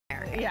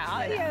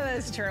Yeah, yeah,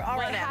 that's true. All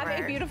right, have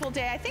Whatever. a beautiful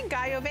day. I think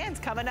Gaio Van's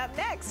coming up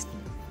next.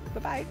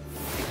 Bye-bye.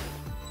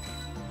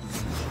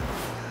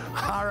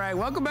 All right,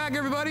 welcome back,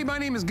 everybody. My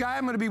name is Guy.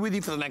 I'm going to be with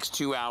you for the next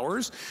 2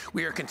 hours.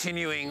 We are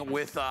continuing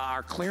with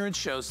our clearance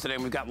shows today,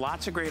 and we've got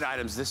lots of great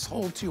items. This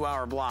whole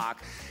 2-hour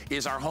block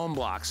is our home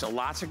block, so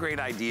lots of great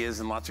ideas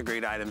and lots of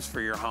great items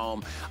for your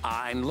home.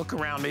 And look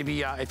around,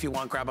 maybe if you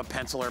want, grab a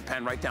pencil or a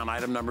pen, write down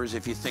item numbers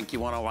if you think you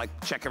want to like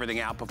check everything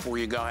out before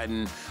you go ahead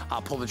and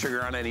pull the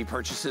trigger on any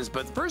purchases.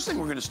 But the first thing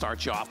we're going to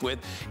start you off with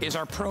is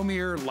our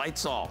Premier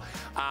Lights-All.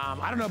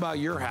 I don't know about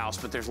your house,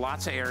 but there's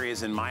lots of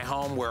areas in my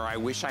home where I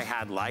wish I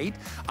had light.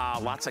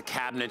 Lots of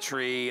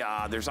cabinetry.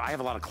 I have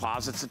a lot of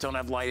closets that don't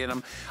have light in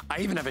them.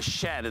 I even have a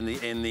shed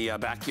in the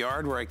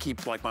backyard where I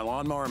keep like my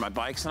lawnmower and my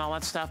bikes and all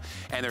that stuff.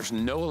 And there's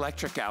no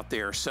electric out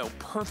there, so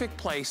perfect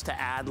place to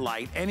add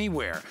light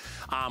anywhere.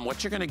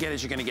 What you're going to get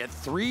is you're going to get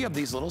 3 of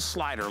these little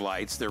slider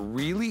lights. They're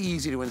really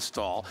easy to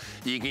install.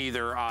 You can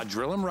either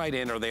drill them right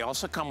in, or they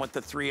also come with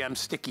the 3M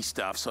sticky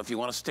stuff. So if you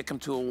want to stick them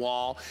to a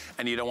wall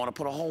and you don't want to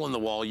put a hole in the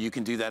wall, you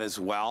can do that as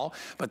well.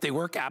 But they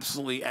work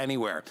absolutely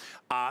anywhere.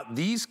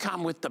 These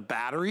come with the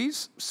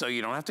batteries, so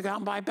you don't have to go out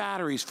and buy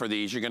batteries for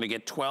these. You're going to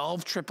get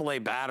 12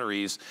 AAA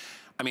batteries.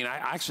 I mean, I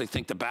actually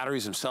think the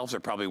batteries themselves are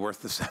probably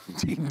worth the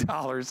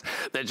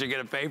 $17 that you're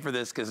gonna pay for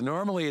this, because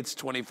normally it's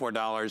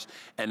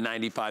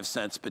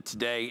 $24.95, but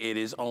today it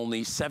is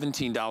only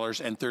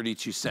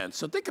 $17.32.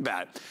 So think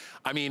about it.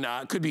 I mean,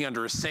 it could be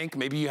under a sink.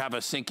 Maybe you have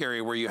a sink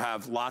area where you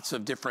have lots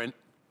of different,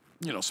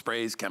 you know,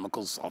 sprays,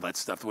 chemicals, all that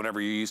stuff,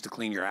 whatever you use to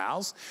clean your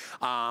house.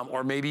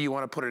 Or maybe you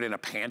wanna put it in a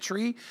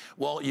pantry.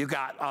 Well, you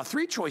got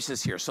 3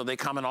 choices here. So they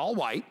come in all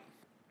white,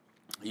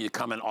 you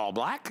come in all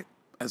black.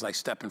 As I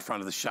step in front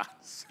of the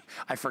shots,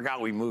 I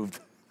forgot we moved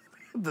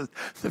the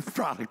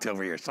product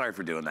over here. Sorry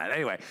for doing that.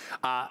 Anyway,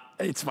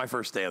 it's my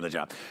first day on the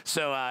job.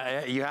 So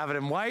you have it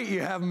in white,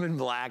 you have them in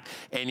black,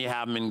 and you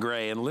have them in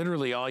gray. And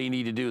literally all you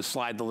need to do is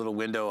slide the little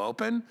window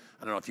open.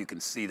 I don't know if you can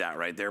see that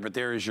right there, but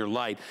there is your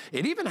light.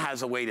 It even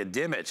has a way to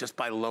dim it just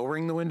by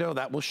lowering the window.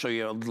 That will show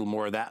you a little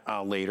more of that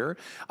later.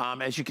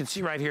 As you can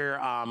see right here,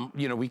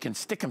 you know, we can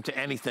stick them to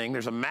anything.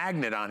 There's a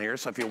magnet on here,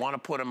 so if you want to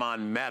put them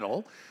on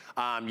metal,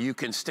 you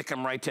can stick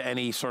them right to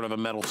any sort of a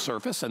metal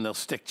surface and they'll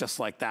stick just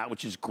like that,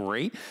 which is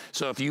great.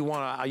 So if you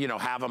want to, you know,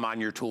 have them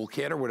on your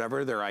toolkit or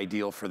whatever, they're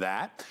ideal for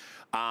that.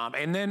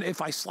 And then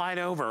if I slide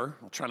over,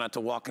 I'll try not to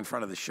walk in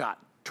front of the shot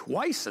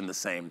twice in the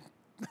same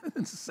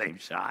it's the same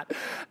shot.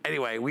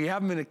 Anyway, we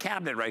have them in a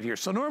cabinet right here.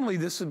 So normally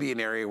this would be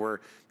an area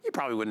where you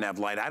probably wouldn't have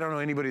light. I don't know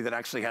anybody that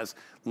actually has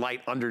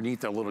light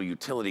underneath their little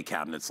utility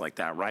cabinets like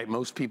that, right?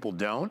 Most people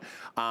don't.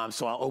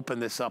 So I'll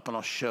open this up and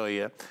I'll show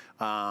you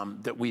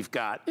that we've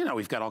got, you know,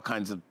 we've got all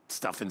kinds of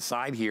stuff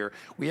inside here.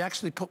 We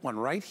actually put one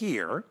right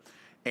here,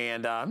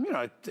 and you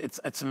know,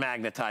 it's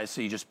magnetized,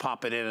 so you just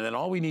pop it in, and then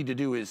all we need to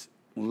do is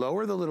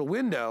lower the little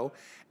window,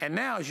 and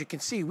now, as you can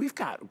see, we've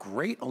got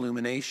great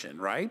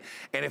illumination, right?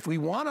 And if we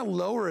want to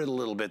lower it a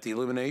little bit, the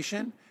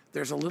illumination,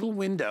 there's a little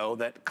window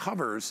that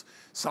covers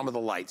some of the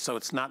light, so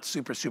it's not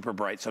super, super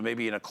bright. So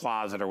maybe in a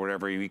closet or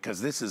whatever, because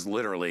this is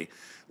literally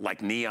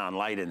like neon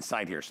light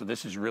inside here. So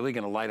this is really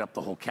gonna light up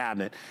the whole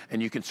cabinet,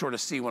 and you can sort of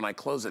see when I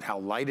close it how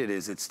light it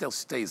is. It still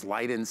stays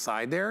light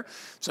inside there.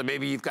 So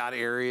maybe you've got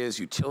areas,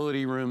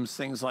 utility rooms,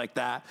 things like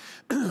that.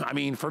 I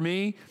mean, for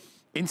me,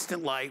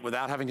 instant light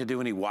without having to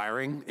do any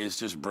wiring is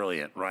just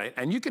brilliant, right?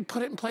 And you could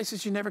put it in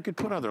places you never could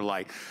put other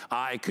light.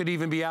 It could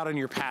even be out on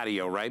your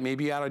patio, right?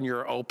 Maybe out on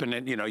your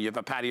open, you know, you have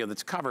a patio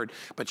that's covered,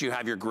 but you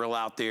have your grill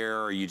out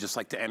there, or you just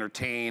like to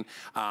entertain,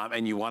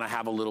 and you wanna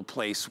have a little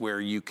place where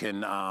you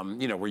can,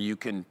 you know, where you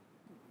can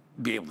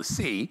be able to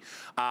see.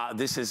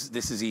 This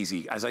is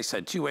easy. As I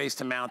said, 2 ways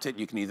to mount it.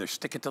 You can either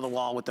stick it to the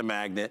wall with the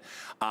magnet,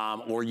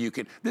 or you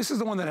could, this is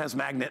the one that has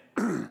magnet.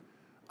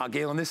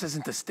 Galen, this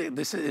isn't the,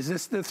 is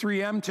this the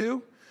 3M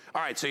too?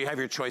 All right, so you have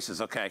your choices,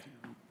 okay.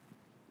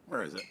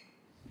 Where is it?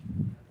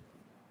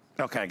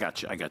 Okay, I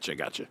got you.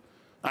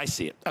 I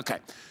see it, okay.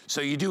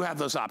 So you do have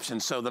those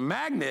options. So the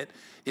magnet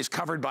is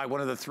covered by one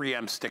of the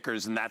 3M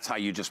stickers, and that's how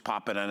you just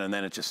pop it in, and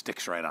then it just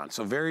sticks right on.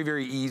 So very,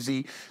 very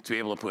easy to be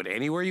able to put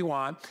anywhere you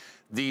want.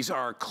 These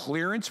are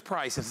clearance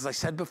prices. As I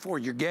said before,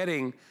 you're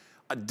getting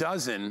a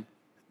dozen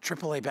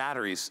AAA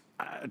batteries.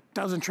 A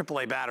dozen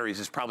AAA batteries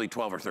is probably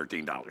 $12 or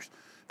 $13.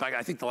 In fact,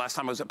 I think the last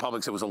time I was at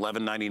Publix, it was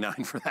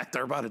 $11.99 for that.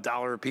 They're about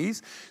 $1 a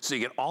piece. So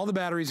you get all the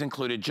batteries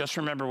included. Just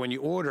remember, when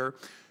you order,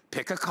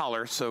 pick a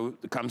color. So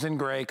it comes in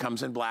gray,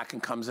 comes in black,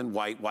 and comes in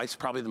white. White's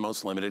probably the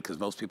most limited because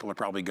most people are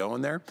probably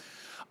going there.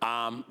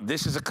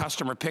 This is a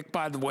customer pick,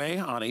 by the way,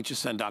 on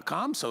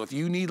hsn.com. So if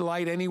you need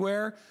light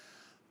anywhere,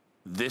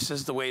 this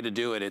is the way to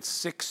do it. It's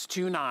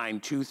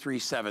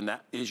 629237.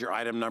 That is your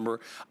item number.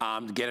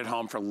 To get it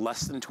home for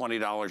less than $20.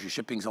 Your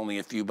shipping's only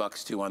a few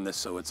bucks too on this,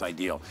 so it's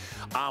ideal.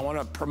 I want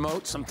to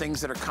promote some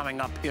things that are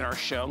coming up in our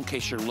show in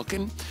case you're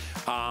looking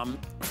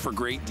for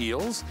great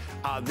deals.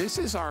 This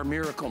is our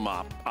Miracle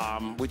Mop,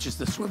 which is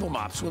the swivel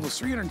mop. Swivels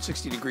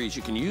 360 degrees.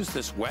 You can use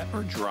this wet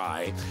or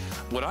dry.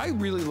 What I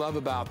really love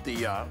about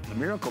the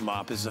Miracle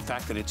Mop is the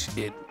fact that it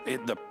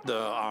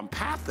the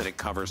path that it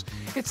covers,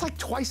 it's like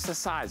twice the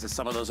size as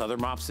some of those other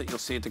mops that you'll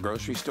see at the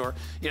grocery store.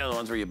 You know, the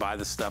ones where you buy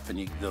the stuff and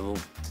the little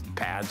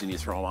pads and you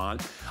throw them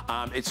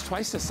on. It's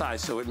twice the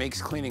size, so it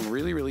makes cleaning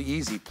really, really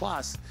easy.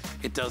 Plus,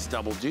 it does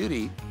double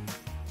duty,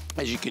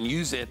 as you can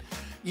use it,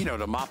 you know,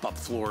 to mop up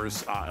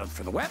floors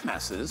for the wet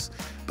messes,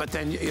 but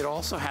then it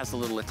also has a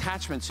little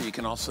attachment so you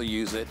can also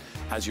use it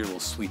as your little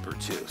sweeper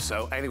too.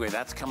 So anyway,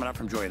 that's coming up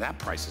from Joy. That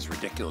price is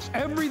ridiculous.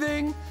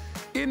 Everything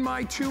in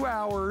my 2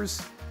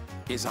 hours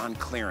is on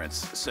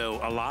clearance. So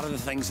a lot of the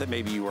things that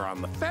maybe you were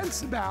on the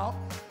fence about,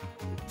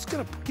 it's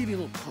gonna give you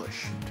a little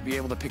push to be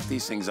able to pick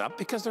these things up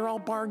because they're all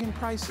bargain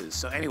prices.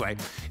 So anyway,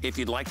 if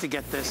you'd like to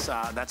get this,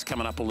 that's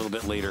coming up a little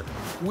bit later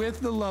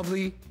with the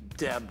lovely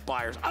Deb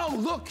Byers. Oh,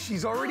 look,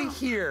 she's already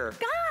here.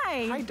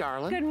 Guy. Hi,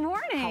 darling. Good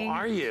morning. How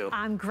are you?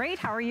 I'm great.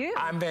 How are you?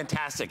 I'm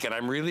fantastic, and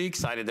I'm really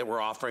excited that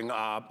we're offering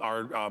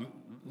our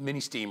mini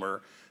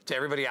steamer to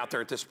everybody out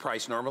there at this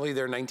price. Normally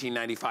they're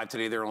 $19.95.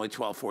 Today they're only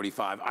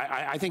 $12.45.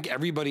 I think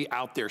everybody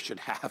out there should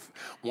have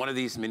one of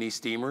these mini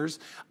steamers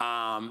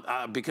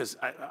because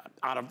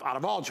out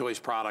of all Joy's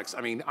products,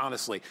 I mean,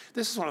 honestly,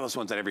 this is one of those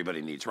ones that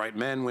everybody needs, right?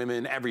 Men,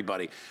 women,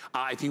 everybody.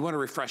 If you want to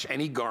refresh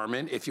any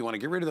garment, if you want to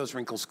get rid of those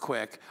wrinkles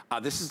quick,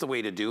 this is the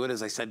way to do it.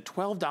 As I said,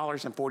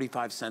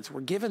 $12.45. We're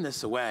giving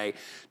this away.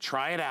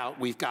 Try it out.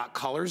 We've got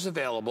colors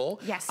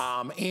available. Yes.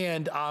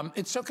 And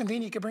it's so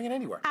convenient, you can bring it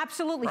anywhere.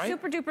 Absolutely. Right?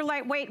 Super duper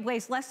lightweight,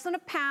 weighs less than a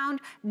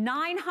pound,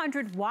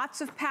 900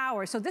 watts of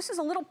power. So this is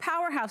a little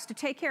powerhouse to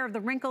take care of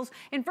the wrinkles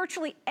in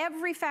virtually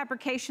every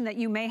fabrication that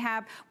you may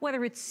have,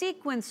 whether it's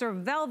sequins or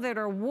velvet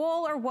or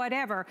wool or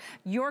whatever,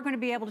 you're going to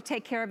be able to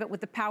take care of it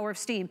with the power of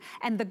steam.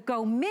 And the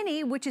Go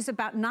Mini, which is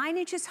about 9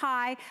 inches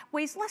high,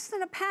 weighs less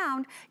than a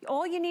pound.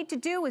 All you need to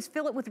do is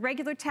fill it with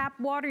regular tap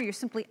water. You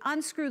simply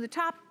unscrew the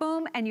top,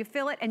 boom, and you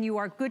fill it and you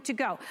are good to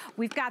go.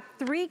 We've got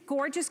 3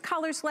 gorgeous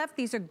colors left.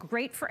 These are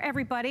great for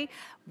everybody.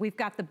 We've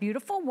got the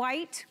beautiful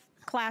white,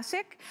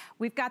 classic.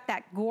 We've got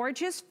that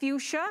gorgeous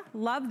fuchsia,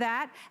 love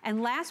that.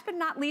 And last but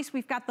not least,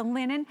 we've got the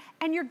linen,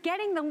 and you're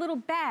getting the little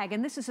bag.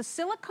 And this is a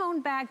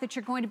silicone bag that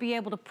you're going to be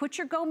able to put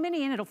your Go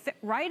Mini in. It'll fit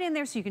right in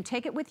there so you can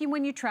take it with you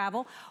when you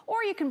travel,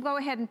 or you can go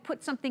ahead and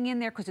put something in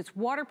there because it's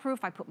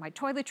waterproof. I put my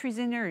toiletries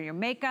in there or your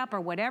makeup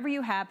or whatever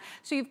you have.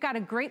 So you've got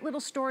a great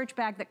little storage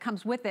bag that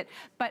comes with it.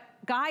 But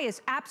Guy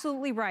is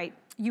absolutely right.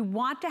 You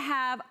want to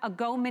have a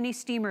Go Mini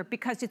steamer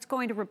because it's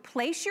going to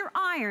replace your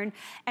iron.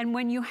 And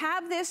when you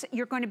have this,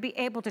 you're going to be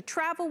able to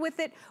travel with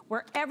it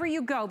wherever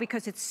you go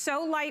because it's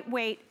so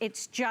lightweight.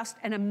 It's just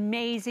an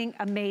amazing,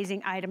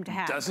 amazing item to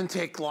have. Doesn't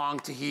take long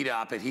to heat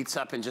up. It heats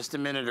up in just a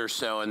minute or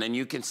so. And then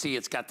you can see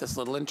it's got this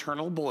little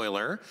internal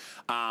boiler,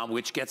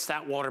 which gets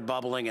that water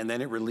bubbling, and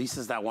then it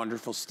releases that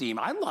wonderful steam.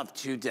 I love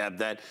too, Deb,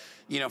 that,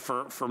 you know,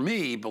 for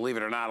me, believe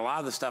it or not, a lot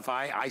of the stuff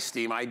I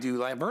steam, I do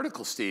like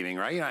vertical steaming,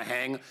 right? You know, I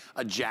hang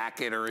a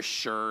jacket or a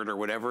shirt or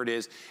whatever it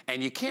is,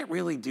 and you can't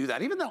really do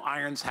that. Even though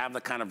irons have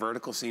the kind of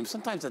vertical steam,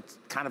 sometimes it's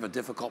kind of a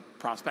difficult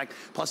prospect.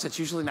 Plus, it's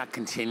usually not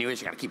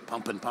continuous. You gotta keep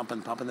pumping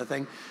the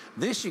thing.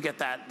 This, you get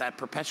that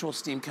perpetual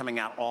steam coming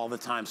out all the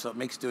time, so it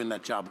makes doing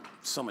that job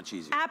so much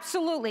easier.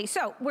 Absolutely.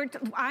 So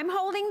I'm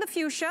holding the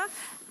fuchsia.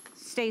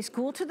 Stays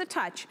cool to the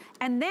touch.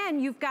 And then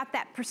you've got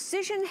that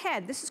precision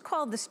head. This is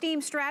called the Steam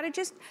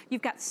Strategist.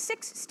 You've got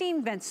 6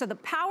 steam vents, so the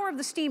power of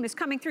the steam is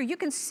coming through. You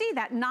can see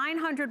that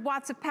 900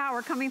 watts of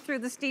power coming through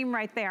the steam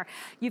right there.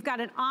 You've got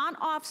an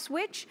on-off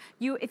switch.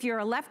 If you're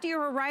a lefty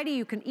or a righty,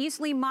 you can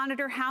easily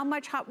monitor how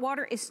much hot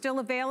water is still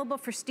available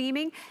for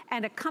steaming,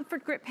 and a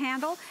comfort grip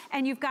handle.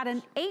 And you've got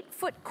an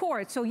 8-foot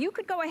cord, so you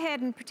could go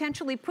ahead and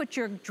potentially put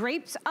your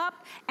drapes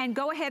up and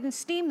go ahead and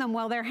steam them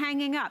while they're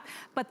hanging up.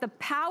 But the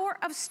power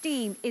of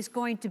steam is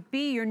going to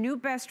be your new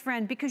best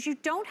friend because you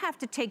don't have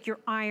to take your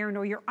iron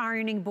or your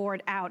ironing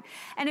board out.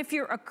 And if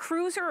you're a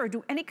cruiser or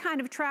do any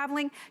kind of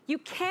traveling, you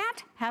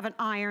can't have an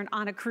iron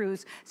on a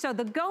cruise. So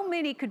the Go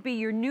Mini could be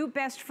your new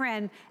best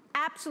friend.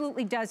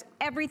 Absolutely does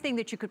everything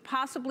that you could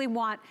possibly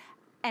want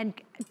and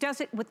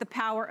does it with the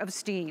power of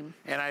steam.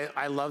 And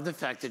I love the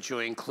fact that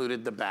Joy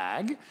included the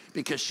bag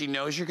because she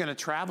knows you're gonna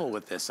travel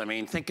with this. I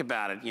mean, think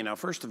about it. You know,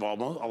 first of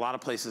all, a lot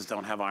of places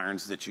don't have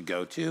irons that you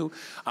go to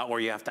or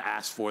you have to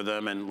ask for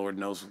them, and Lord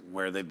knows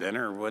where they've been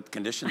or what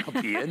condition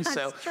they'll be in.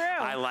 So true.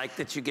 I like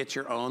that you get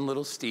your own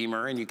little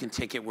steamer and you can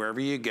take it wherever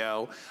you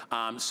go.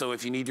 So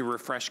if you need to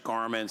refresh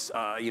garments,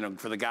 you know,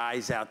 for the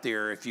guys out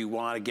there, if you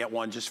wanna get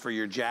one just for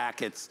your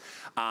jackets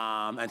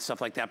and stuff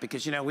like that,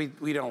 because, you know,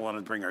 we don't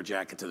wanna bring our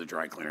jacket to the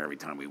dry cleaner every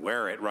time we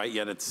wear it, right?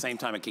 Yet at the same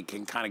time, it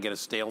can kind of get a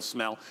stale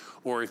smell.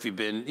 Or if you've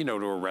been, you know,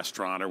 to a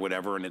restaurant or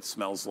whatever, and it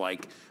smells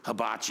like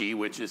hibachi,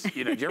 which is,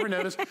 you know, do you ever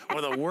notice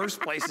one of the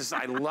worst places?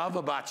 I love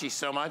hibachi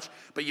so much,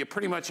 but you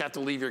pretty much have to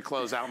leave your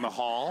clothes out in the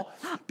hall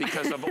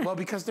because of, well,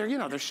 because they're, you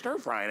know, they're stir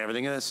frying and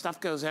everything, and the stuff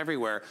goes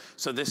everywhere.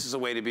 So this is a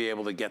way to be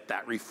able to get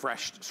that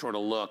refreshed sort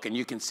of look, and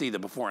you can see the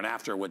before and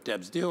after what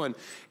Deb's doing.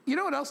 You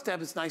know what else,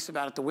 Deb, is nice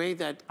about it? The way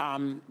that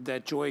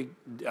that Joy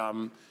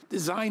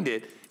designed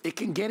it, it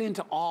can get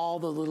into all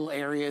the little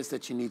areas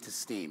that you need to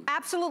steam.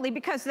 Absolutely,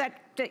 because that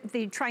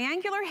the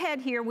triangular head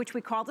here, which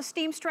we call the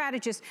Steam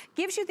Strategist,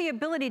 gives you the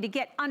ability to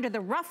get under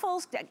the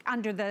ruffles,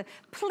 under the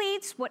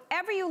pleats,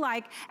 whatever you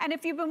like. And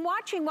if you've been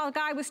watching while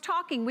Guy was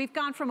talking, we've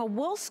gone from a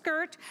wool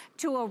skirt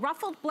to a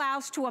ruffled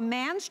blouse to a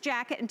man's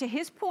jacket. And to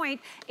his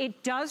point,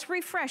 it does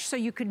refresh. So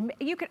you could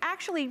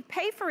actually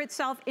pay for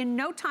itself in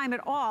no time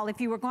at all if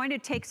you were going to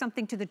take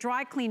something to the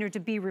dry cleaner to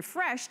be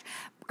refreshed.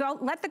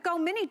 Let the Go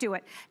Mini do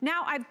it.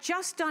 Now, I've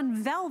just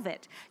done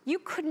velvet. You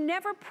could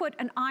never put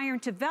an iron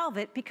to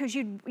velvet because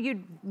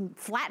you'd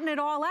flatten it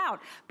all out,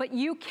 but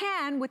you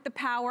can with the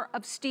power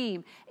of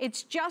steam.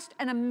 It's just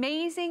an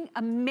amazing,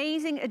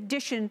 amazing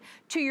addition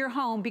to your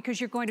home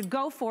because you're going to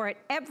go for it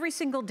every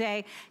single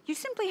day. You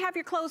simply have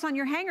your clothes on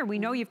your hanger. We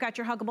know you've got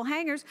your huggable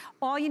hangers.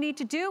 All you need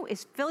to do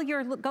is fill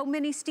your Go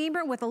Mini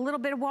steamer with a little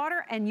bit of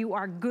water and you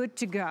are good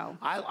to go.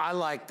 I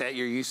like that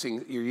you're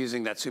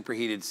using that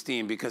superheated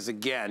steam because,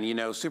 again, you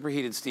know,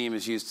 superheated steam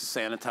is used to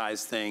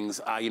sanitize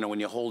things. You know, when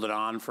you hold it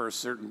on for a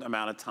certain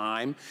amount of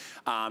time,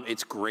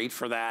 it's great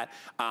for that.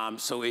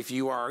 So if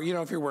you are, you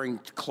know, if you're wearing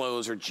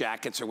clothes or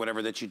jackets or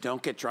whatever that you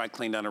don't get dry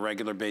cleaned on a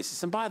regular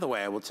basis, and by the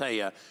way, I will tell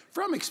you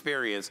from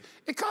experience,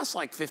 it costs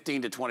like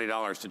 $15 to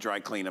 $20 to dry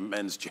clean a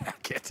men's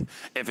jacket.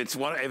 If it's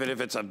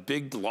if it's a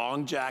big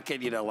long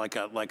jacket, you know, like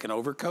an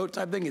overcoat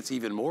type thing, it's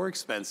even more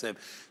expensive.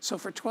 So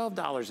for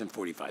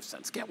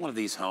 $12.45, get one of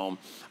these home.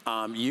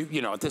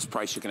 You know, at this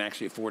price, you can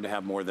actually afford to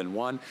have more than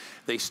one.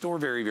 They store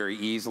very, very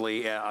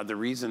easily. The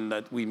reason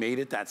that we made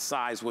it that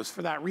size was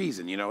for that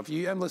reason. You know, if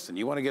you, and listen,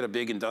 you want to get a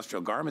big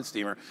industrial garment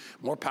steamer,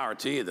 more power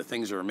to you. The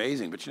things are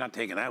amazing, but you're not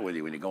taking that with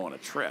you when you go on a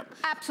trip.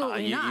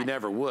 Absolutely not. You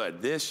never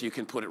would. This, you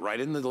can put it right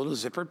in the little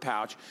zippered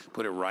pouch,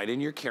 put it right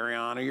in your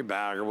carry-on or your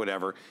bag or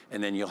whatever,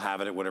 and then you'll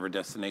have it at whatever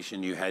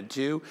destination you head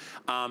to.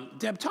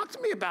 Deb, talk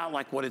to me about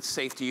like what it's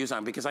safe to use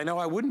on, because I know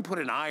I wouldn't put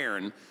an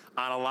iron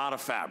on a lot of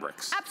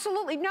fabrics.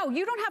 Absolutely, no,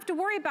 you don't have to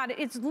worry about it.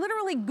 It's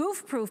literally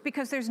goof-proof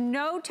because there's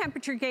no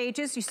temperature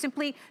gauges. You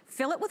simply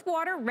fill it with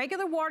water,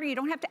 regular water, you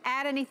don't have to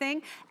add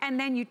anything, and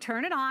then you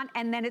turn it on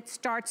and then it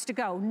starts to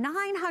go.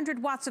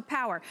 900 watts of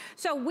power.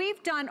 So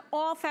we've done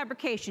all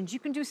fabrications. You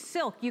can do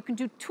silk, you can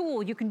do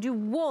tulle, you can do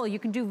wool, you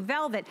can do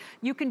velvet,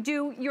 you can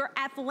do your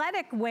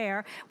athletic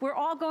wear. We're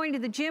all going to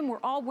the gym,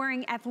 we're all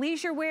wearing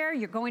athleisure wear,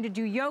 you're going to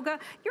do yoga.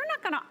 You're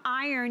not gonna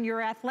iron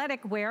your athletic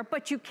wear,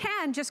 but you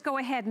can just go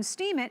ahead and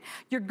steam it.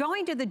 You're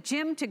going to the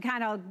gym to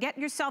kind of get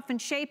yourself in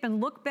shape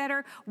and look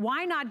better.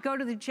 Why not go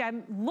to the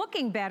gym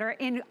looking better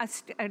in a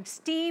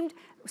steamed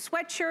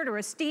sweatshirt or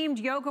a steamed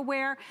yoga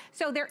wear?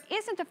 So there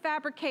isn't a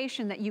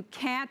fabrication that you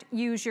can't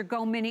use your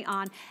Go Mini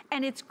on,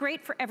 and it's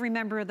great for every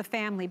member of the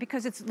family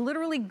because it's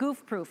literally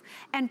goof-proof.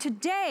 And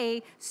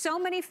today, so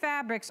many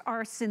fabrics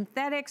are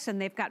synthetics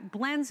and they've got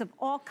blends of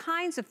all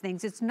kinds of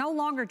things. It's no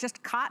longer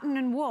just cotton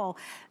and wool,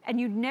 and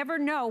you'd never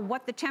know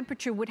what the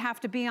temperature would have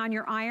to be on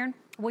your iron.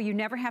 Well, you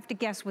never have to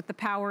guess with the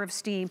power of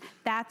steam.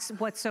 That's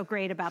what's so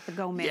great about the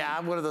Go Mini. Yeah,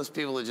 I'm one of those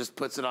people that just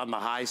puts it on the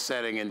high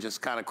setting and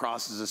just kind of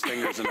crosses his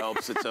fingers and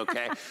hopes it's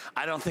okay.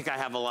 I don't think I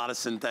have a lot of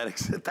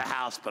synthetics at the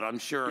house, but I'm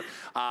sure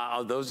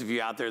those of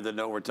you out there that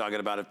know what we're talking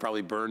about have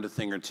probably burned a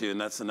thing or two, and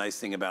that's the nice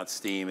thing about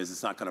steam is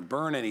it's not going to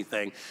burn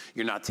anything.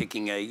 You're not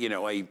taking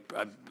a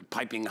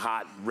piping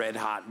hot, red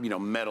hot,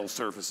 metal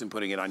surface and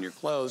putting it on your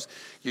clothes.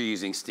 You're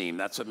using steam.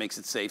 That's what makes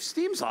it safe.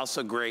 Steam's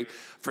also great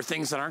for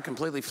things that aren't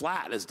completely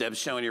flat, as Deb's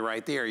showing you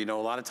right there. A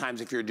lot of times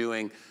if you're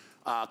doing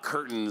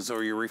curtains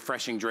or you're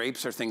refreshing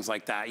drapes or things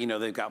like that,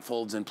 they've got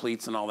folds and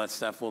pleats and all that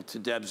stuff. Well, to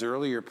Deb's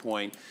earlier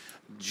point,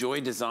 Joy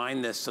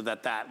designed this so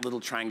that that little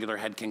triangular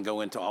head can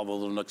go into all the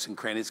little nooks and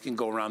crannies, can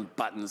go around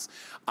buttons,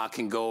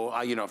 can go,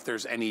 if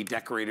there's any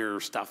decorator or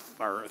stuff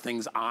or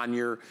things on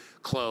your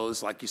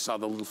clothes, like you saw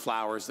the little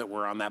flowers that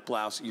were on that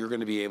blouse, you're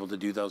gonna be able to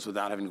do those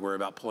without having to worry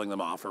about pulling them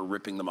off or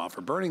ripping them off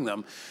or burning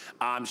them.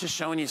 I'm just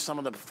showing you some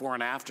of the before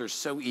and afters,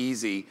 so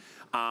easy.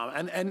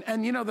 And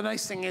the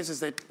nice thing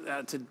is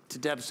that to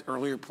Deb's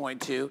earlier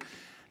point too,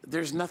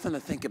 there's nothing to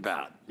think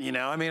about.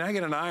 I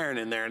get an iron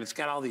in there and it's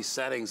got all these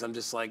settings. I'm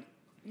just like,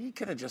 you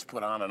could have just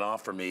put on and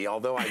off for me,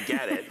 although I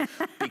get it,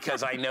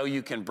 because I know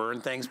you can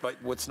burn things, but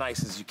what's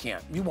nice is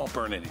you won't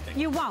burn anything.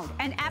 You won't,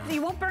 and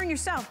you won't burn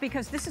yourself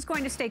because this is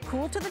going to stay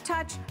cool to the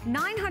touch,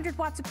 900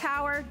 watts of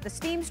power, the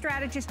Steam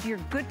Strategist, you're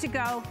good to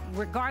go,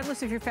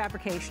 regardless of your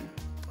fabrication.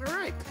 All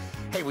right.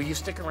 Hey, will you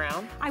stick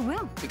around? I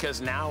will.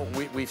 Because now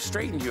we've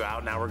straightened you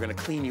out, now we're gonna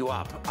clean you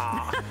up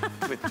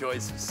with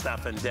Joy's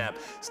stuff and Deb.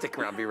 Stick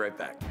around, be right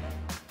back.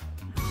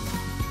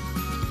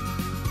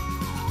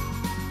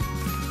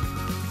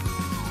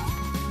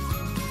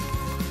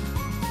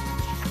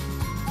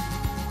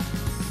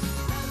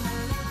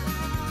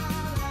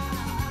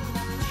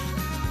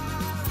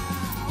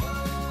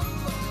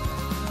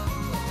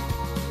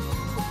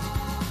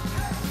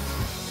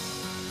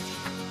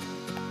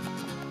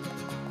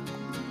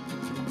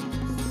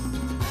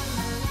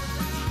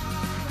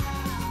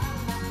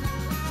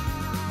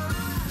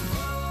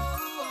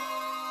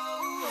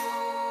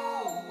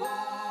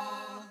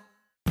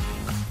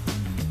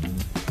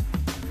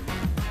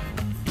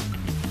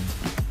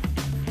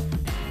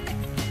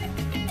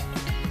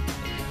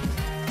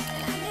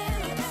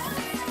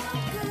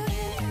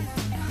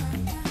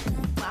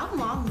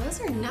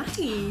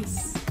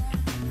 nice.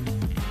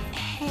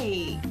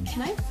 Hey,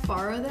 can I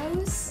borrow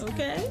those?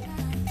 Okay.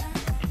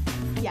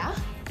 Yeah?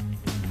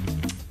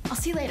 I'll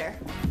see you later.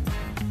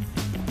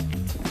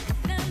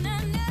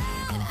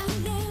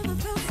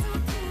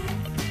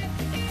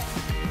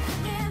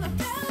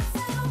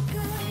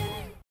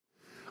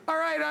 All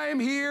right, I am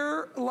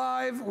here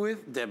live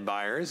with Deb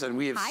Byers, and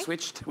we have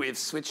switched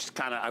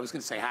kind of, I was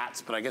going to say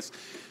hats, but I guess,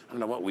 I don't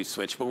know what we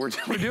switched, but we're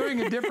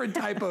doing a different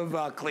type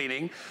of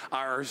cleaning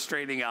or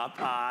straightening up.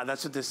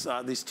 That's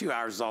what these 2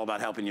 hours is all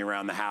about, helping you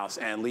around the house.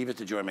 And leave it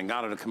to Joy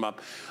Mangano to come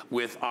up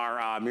with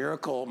our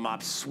Miracle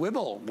Mop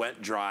Swivel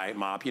Wet Dry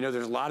Mop. You know,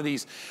 there's a lot of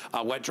these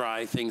wet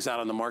dry things out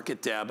on the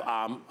market, Deb,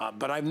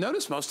 but I've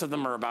noticed most of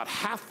them are about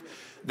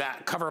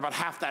cover about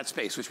half that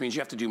space, which means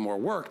you have to do more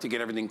work to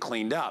get everything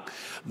cleaned up.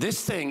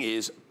 This thing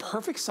is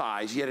perfect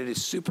size, yet it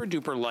is super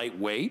duper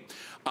lightweight.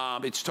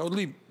 It's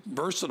totally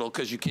versatile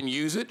because you can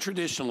use it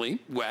traditionally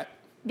wet.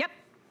 Yep.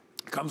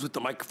 Comes with the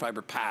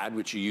microfiber pad,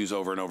 which you use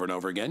over and over and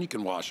over again. You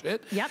can wash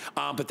it. Yep.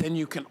 But then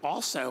you can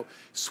also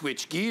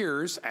switch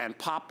gears and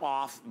pop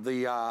off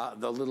the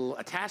little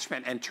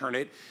attachment and turn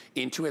it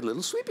into a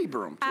little sweepy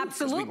broom.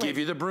 Absolutely. We give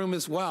you the broom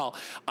as well.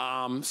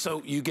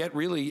 So you get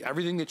really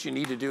everything that you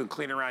need to do and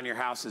clean around your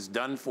house is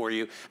done for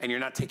you, and you're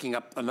not taking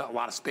up a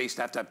lot of space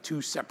to have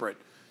two separate,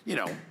 you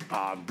know,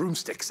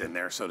 broomsticks in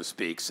there, so to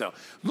speak. So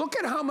look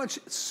at how much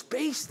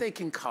space they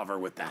can cover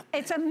with that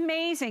thing. It's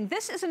amazing.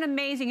 This is an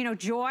amazing, you know,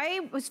 Joy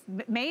was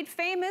made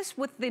famous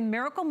with the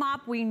Miracle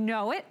Mop. We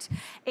know it.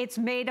 It's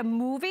made a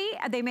movie.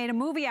 They made a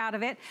movie out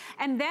of it.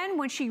 And then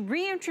when she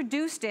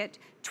reintroduced it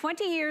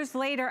 20 years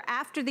later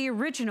after the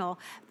original,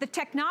 the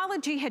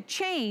technology had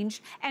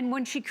changed, and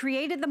when she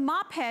created the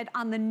mop head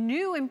on the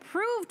new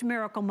improved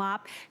Miracle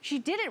Mop, she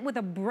did it with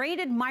a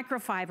braided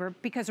microfiber,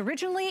 because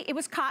originally it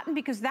was cotton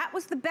because that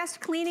was the best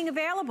cleaning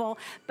available,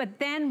 but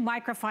then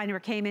microfiber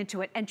came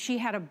into it, and she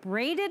had a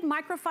braided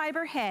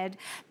microfiber head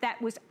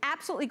that was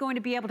absolutely going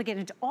to be able to get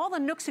into all the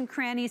nooks and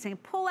crannies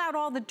and pull out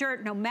all the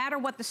dirt no matter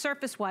what the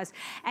surface was.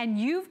 And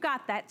you've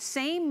got that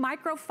same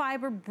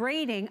microfiber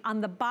braiding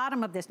on the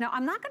bottom of this. Now,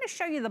 I'm not going to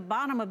show you the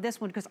bottom of this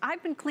one because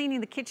I've been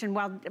cleaning the kitchen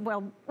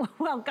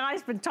while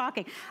Guy's been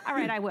talking. All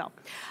right, I will.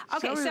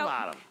 Okay, show me the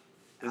bottom.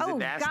 Is it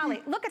nasty?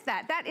 Golly, look at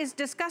that. That is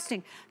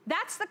disgusting.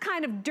 That's the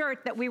kind of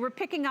dirt that we were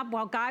picking up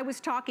while Guy was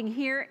talking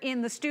here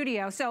in the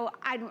studio. So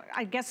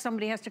I guess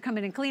somebody has to come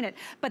in and clean it.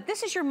 But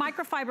this is your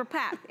microfiber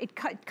pack. It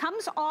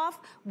comes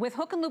off with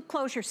hook and loop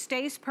closure,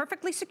 stays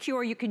perfectly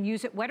secure. You can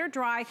use it wet or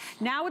dry.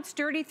 Now it's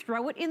dirty,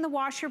 throw it in the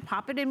washer,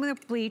 pop it in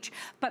with bleach.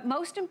 But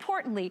most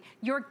importantly,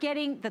 you're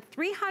getting the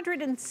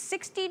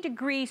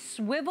 360-degree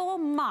swivel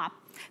mop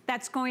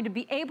that's going to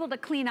be able to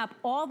clean up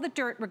all the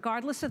dirt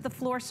regardless of the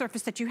floor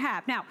surface that you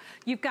have. Now,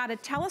 you've got a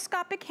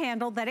telescopic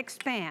handle that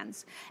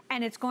expands,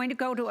 and it's going to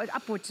go to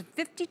upwards of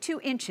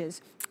 52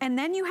 inches. And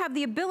then you have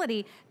the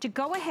ability to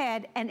go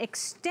ahead and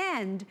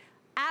extend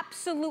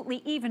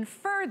absolutely even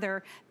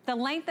further the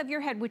length of your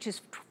head, which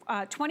is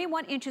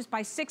 21 inches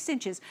by 6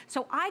 inches.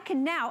 So I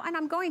can now, and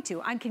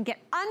I can get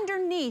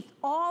underneath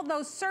all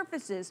those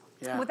surfaces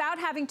without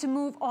having to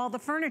move all the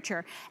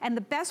furniture. And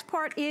the best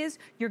part is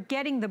you're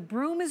getting the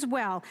broom as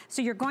well.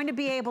 So you're going to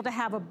be able to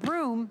have a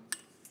broom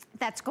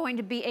that's going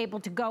to be able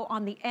to go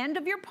on the end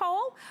of your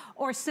pole,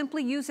 or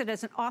simply use it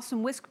as an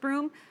awesome whisk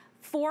broom.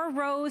 4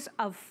 rows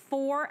of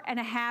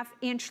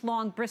 4.5-inch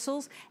long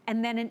bristles,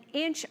 and then 1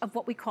 inch of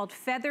what we called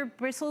feather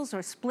bristles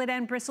or split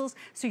end bristles.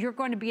 So you're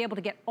going to be able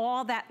to get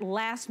all that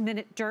last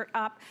minute dirt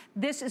up.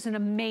 This is an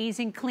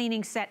amazing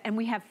cleaning set, and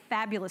we have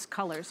fabulous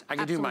colors. I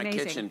could do my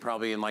kitchen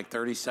probably in like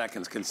 30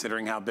 seconds,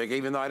 considering how big,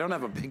 even though I don't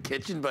have a big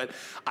kitchen, but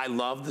I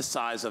love the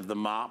size of the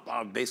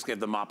mop, basically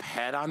of the mop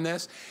head on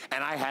this.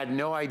 And I had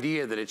no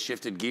idea that it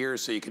shifted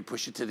gears so you could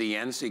push it to the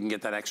end so you can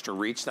get that extra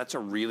reach. That's a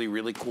really,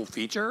 really cool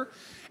feature,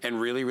 and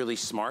really, really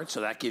smart.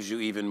 So that gives you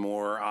even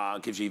more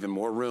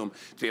room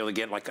to be able to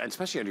get, like,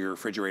 especially under your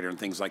refrigerator and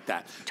things like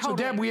that.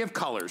 Totally. So Deb, we have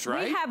colors,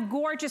 right? We have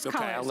gorgeous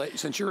colors. Okay,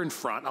 since you're in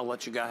front, I'll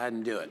let you go ahead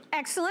and do it.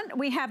 Excellent.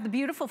 We have the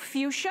beautiful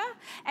fuchsia,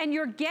 and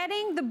you're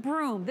getting the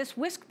broom. This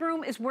whisk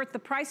broom is worth the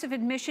price of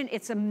admission.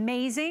 It's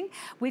amazing.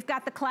 We've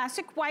got the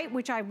classic white,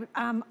 which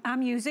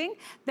I'm using.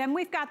 Then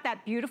we've got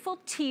that beautiful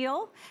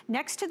teal.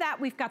 Next to that,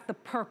 we've got the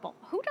purple.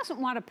 Who doesn't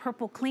want a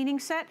purple cleaning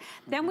set?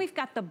 Then we've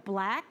got the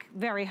black,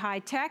 very high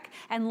tech.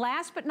 And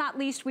last but not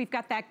least, we've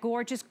got that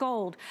gorgeous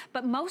gold.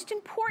 But most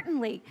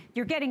importantly,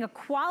 you're getting a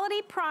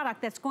quality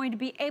product that's going to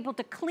be able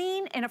to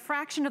clean in a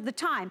fraction of the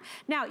time.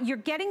 Now, you're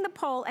getting the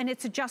pole, and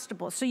it's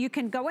adjustable. So you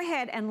can go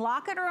ahead and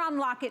lock it or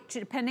unlock it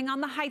depending on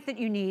the height that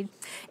you need.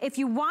 If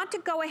you want to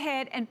go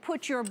ahead and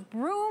put your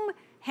broom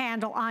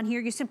handle on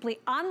here, you simply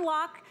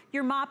unlock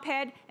your mop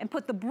head and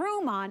put the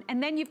broom on,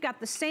 and then you've got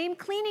the same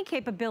cleaning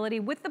capability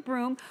with the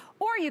broom,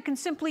 or you can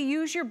simply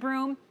use your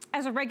broom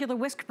as a regular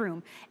whisk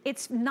broom.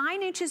 It's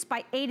 9 inches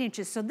by 8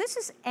 inches, so this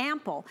is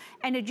ample,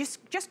 and you're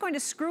just going to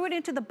screw it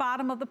into the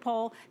bottom of the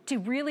pole to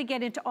really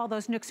get into all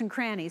those nooks and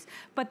crannies.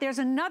 But there's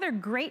another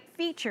great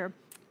feature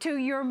to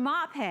your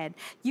mop head.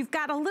 You've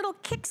got a little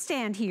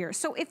kickstand here.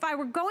 So if I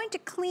were going to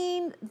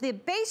clean the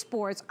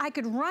baseboards, I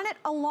could run it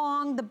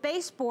along the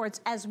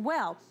baseboards as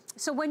well.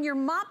 So when you're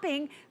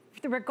mopping,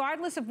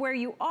 regardless of where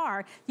you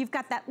are, you've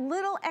got that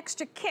little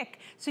extra kick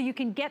so you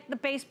can get the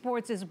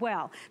baseboards as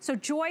well. So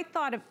Joy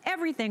thought of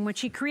everything when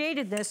she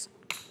created this.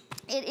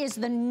 It is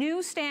the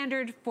new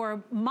standard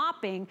for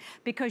mopping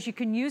because you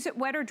can use it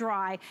wet or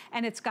dry,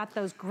 and it's got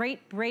those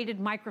great braided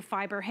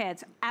microfiber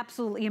heads.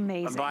 Absolutely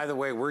amazing. And by the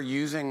way, we're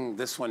using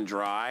this one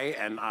dry,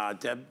 and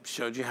Deb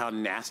showed you how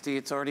nasty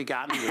it's already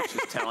gotten, which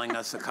is telling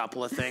us a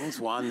couple of things.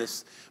 One,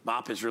 this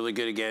mop is really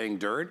good at getting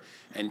dirt,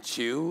 and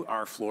two,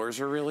 our floors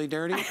are really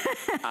dirty.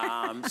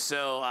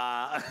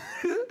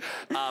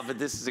 But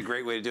this is a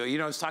great way to do it. You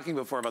know, I was talking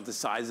before about the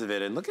size of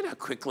it, and look at how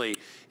quickly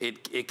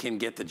it can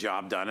get the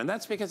job done, and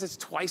that's because it's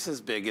twice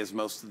as big as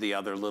most of the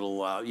other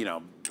little, you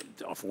know,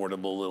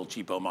 affordable little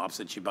cheapo mops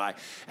that you buy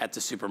at the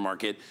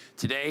supermarket.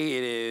 Today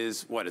it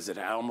is, what is it,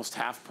 almost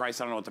half price?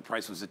 I don't know what the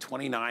price was at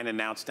 $29, and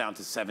now it's down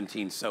to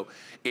 $17. So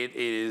it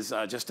is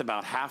just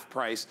about half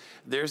price.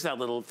 There's that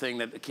little thing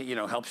that, you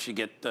know, helps you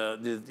get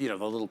the you know,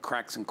 the little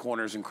cracks and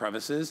corners and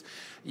crevices.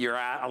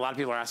 A lot of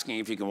people are asking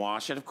if you can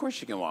wash it. Of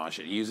course you can wash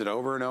it. Use it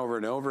over and over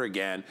and over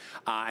again,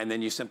 and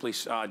then you simply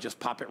just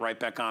pop it right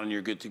back on and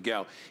you're good to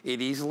go.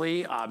 It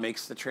easily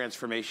makes the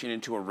transformation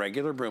into a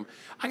regular broom.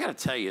 I gotta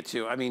tell you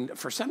too, I mean,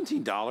 for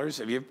 $17,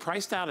 if you've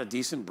priced out a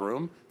decent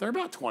broom, they're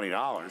about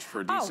 $20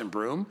 for a decent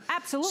broom.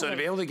 Absolutely. So to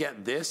be able to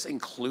get this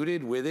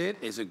included with it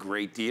is a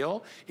great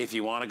deal. If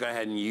you want to go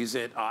ahead and use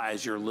it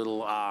as your little,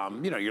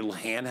 you know, your little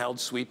handheld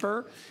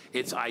sweeper,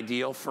 it's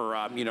ideal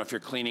for, you know, if you're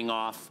cleaning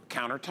off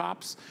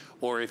countertops,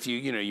 or if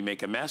you know, you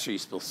make a mess or you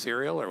spill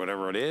cereal or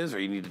whatever it is, or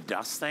you need to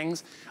dust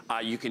things,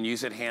 you can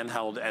use it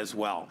handheld as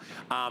well.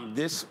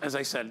 This, as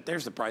I said,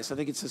 there's the price. I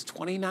think it says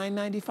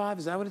 $29.95.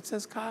 Is that what it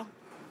says, Kyle?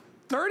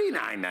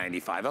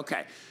 $39.95,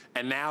 okay.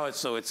 And now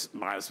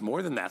it's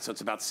more than that, so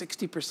it's about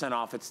 60%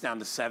 off. It's down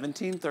to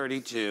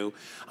 $17.32.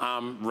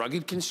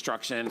 Rugged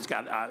construction. It's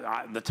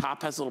got, the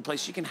top has a little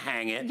place you can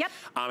hang it. Yep.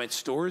 It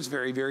stores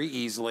very, very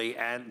easily.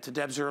 And to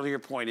Deb's earlier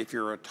point, if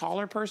you're a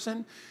taller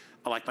person,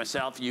 like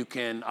myself, you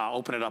can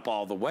open it up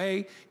all the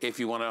way. If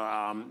you want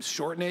to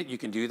shorten it, you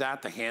can do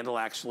that. The handle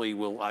actually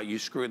will, you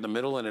screw it in the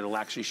middle and it'll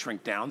actually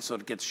shrink down so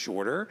it gets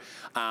shorter.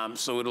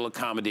 So it'll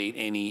accommodate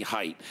any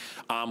height.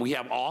 We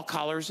have all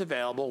colors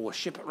available. We'll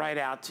ship it right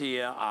out to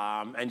you.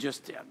 And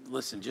just,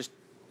 listen, just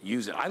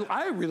use it.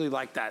 I really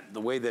like that,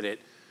 the way that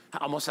it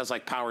almost has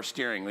like power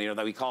steering, you know,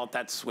 that we call it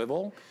that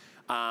swivel.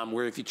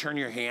 Where if you turn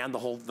your hand, the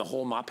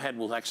whole mop head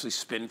will actually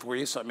spin for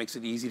you, so it makes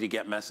it easy to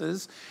get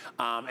messes.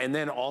 And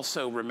then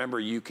also, remember,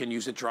 you can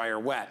use it dry or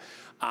wet.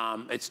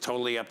 It's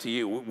totally up to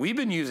you. We've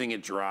been using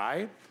it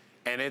dry,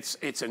 and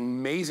it's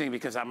amazing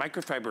because that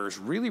microfiber is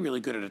really, really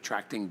good at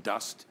attracting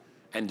dust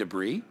and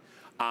debris.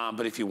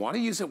 But if you want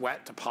to use it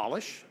wet to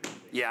polish,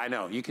 yeah, I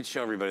know. You can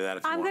show everybody that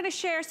if you want. I'm going to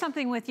share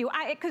something with you.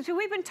 Because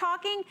we've been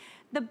talking,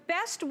 the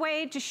best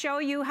way to show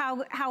you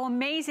how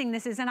amazing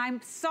this is, and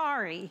I'm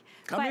sorry,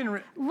 come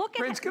in, look at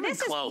Prince, come in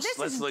close.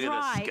 Let's look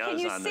dry. at the scuzz Can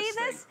you on see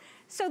this?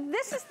 So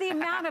this is the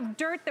amount of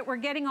dirt that we're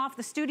getting off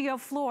the studio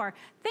floor.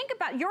 Think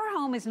about, your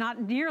home is not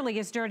nearly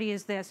as dirty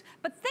as this,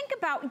 but think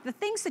about the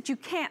things that you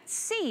can't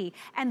see,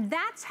 and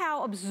that's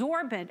how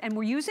absorbent, and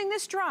we're using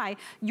this dry,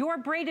 your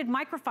braided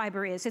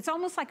microfiber is. It's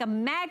almost like a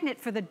magnet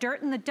for the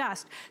dirt and the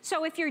dust.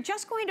 So if you're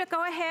just going to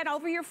go ahead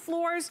over your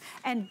floors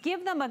and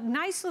give them a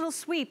nice little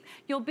sweep,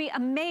 you'll be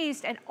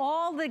amazed at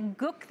all the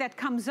gook that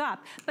comes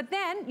up. But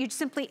then you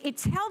simply,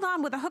 it's held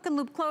on with a hook and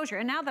loop closure,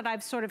 and now that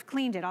I've sort of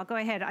cleaned it, I'll go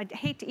ahead. I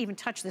hate to even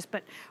touch this,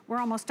 but we're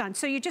almost done.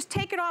 So you just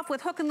take it off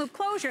with hook and loop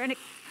closure, and it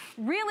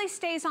really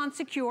stays on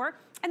secure.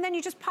 And then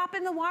you just pop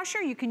in the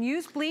washer. You can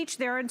use bleach.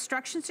 There are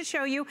instructions to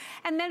show you.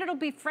 And then it'll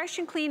be fresh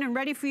and clean and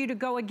ready for you to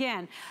go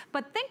again.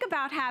 But think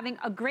about having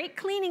a great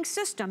cleaning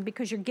system,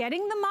 because you're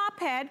getting the mop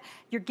head,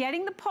 you're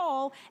getting the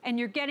pole, and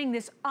you're getting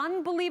this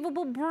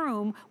unbelievable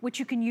broom, which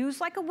you can use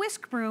like a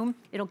whisk broom.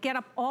 It'll get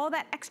up all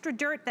that extra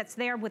dirt that's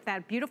there with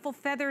that beautiful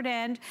feathered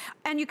end.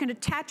 And you can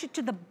attach it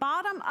to the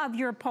bottom of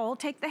your pole,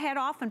 take the head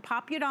off and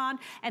pop it on.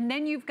 And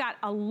then you've got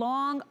a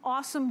long,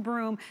 awesome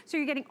broom. So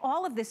you're getting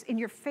all of this in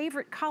your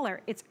favorite color.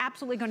 It's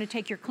absolutely going to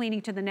take your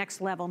cleaning to the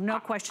next level, no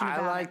question about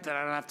it. I like that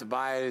I don't have to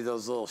buy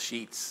those little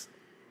sheets.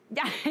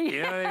 Yeah,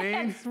 you know what I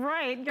mean? That's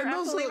right. You're and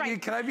absolutely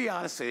right. Can I be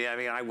honest with you? I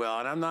mean, I will,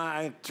 and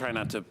I try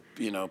not to,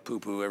 you know,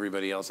 poo-poo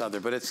everybody else out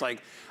there, but it's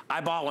like,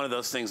 I bought one of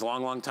those things a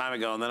long, long time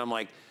ago, and then I'm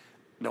like,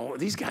 no,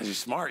 these guys are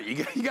smart.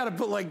 You got to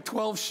put like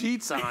 12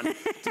 sheets on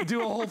to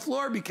do a whole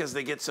floor because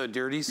they get so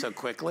dirty so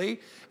quickly.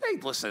 Hey,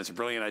 listen, it's a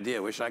brilliant idea.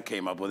 I wish I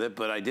came up with it,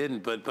 but I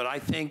didn't. But I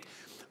think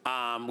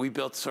we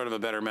built sort of a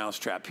better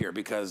mousetrap here,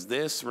 because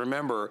this,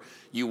 remember,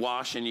 you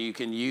wash and you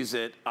can use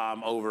it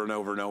over and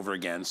over and over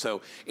again.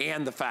 So,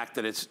 and the fact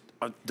that it's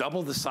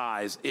double the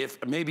size,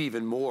 if maybe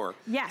even more,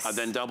 yes,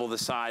 than double the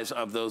size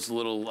of those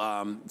little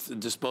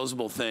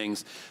disposable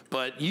things.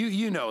 But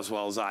you know as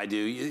well as I do,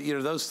 you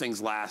know, those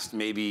things last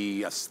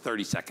maybe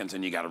 30 seconds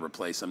and you got to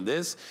replace them.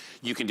 This,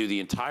 you can do the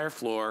entire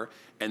floor,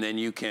 and then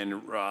you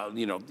can,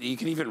 you know, you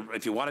can even,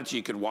 if you wanted to,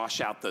 you could wash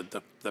out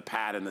the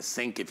pad in the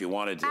sink if you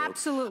wanted to.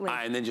 Absolutely.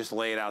 And then just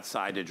lay it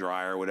outside to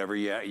dry or whatever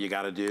you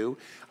got to do.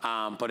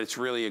 But it's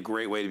really a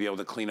great way to be able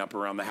to clean up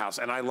around the house.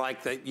 And I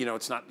like that, you know,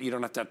 it's not, you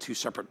don't have to have two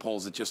separate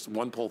poles. It's just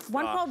one pole.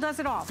 One pole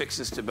does it all.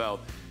 Fixes to both.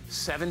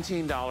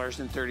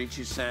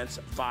 $17.32,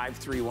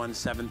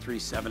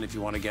 531-737 if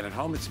you want to get it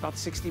home. It's about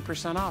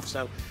 60% off,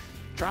 so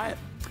try it.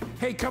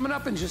 Hey, coming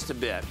up in just a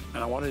bit,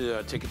 and I wanted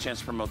to take a chance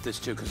to promote this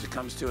too, because it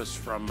comes to us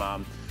from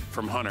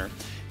Hunter.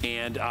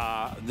 And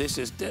this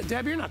is,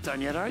 Deb, you're not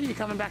done yet, are you? You're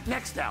coming back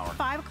next hour.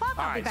 5 o'clock,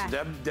 I'll be back.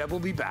 So Deb will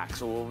be back.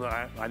 So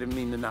I didn't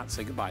mean to not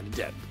say goodbye to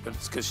Deb, but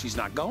it's because she's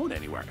not going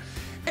anywhere.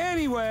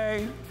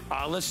 Anyway,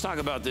 let's talk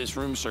about this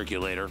room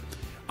circulator.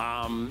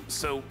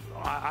 So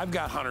I've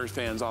got Hunter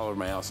fans all over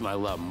my house, and I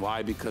love them.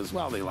 Why? Because,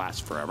 well, they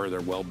last forever.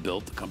 They're well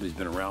built. The company's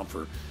been around for,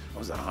 what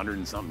was that, 100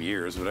 and something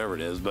years, whatever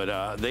it is.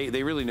 But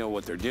they really know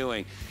what they're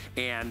doing.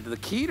 And the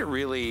key to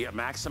really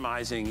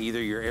maximizing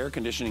either your air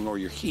conditioning or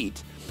your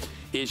heat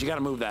is you got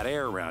to move that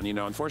air around. You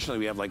know, unfortunately,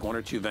 we have like 1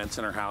 or 2 vents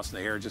in our house, and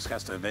the air just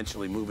has to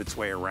eventually move its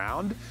way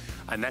around.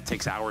 And that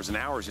takes hours and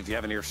hours. If you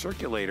have an air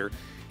circulator,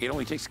 it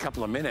only takes a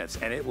couple of minutes,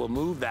 and it will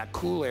move that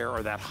cool air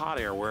or that hot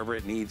air wherever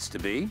it needs to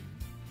be.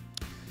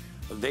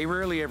 They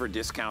rarely ever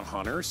discount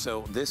Hunter,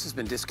 so this has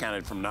been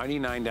discounted from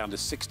 $99 down to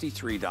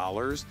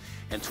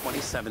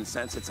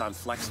 $63.27. It's on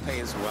FlexPay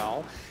as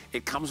well.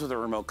 It comes with a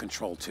remote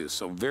control too,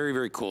 so very,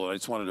 very cool. I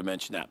just wanted to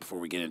mention that before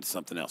we get into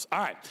something else. All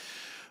right,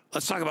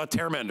 let's talk about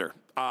TerraMender.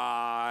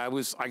 I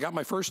got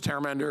my first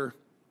TerraMender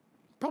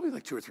probably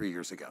like 2 or 3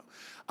 years ago.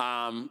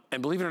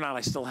 And believe it or not,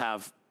 I still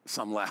have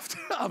some left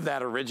of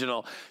that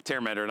original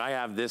TerraMender, and I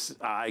have this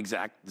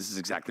this is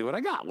exactly what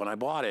I got when I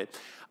bought it.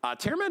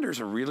 TerraMender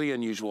is a really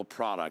unusual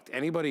product.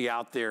 Anybody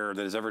out there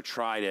that has ever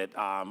tried it,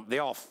 they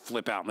all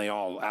flip out and they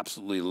all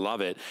absolutely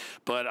love it.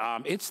 But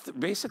it's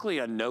basically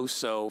a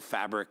no-sew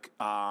fabric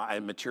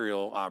and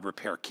material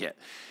repair kit.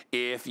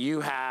 If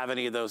you have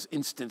any of those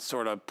instant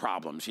sort of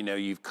problems, you know,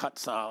 you've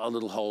cut a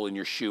little hole in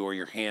your shoe or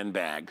your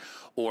handbag,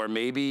 or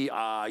maybe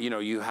you know,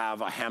 you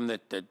have a hem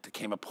that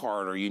came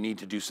apart, or you need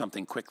to do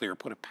something quickly, or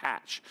put a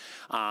patch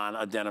on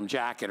a denim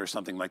jacket or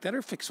something like that,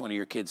 or fix one of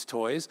your kids'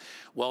 toys.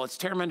 Well, it's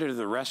TerraMender to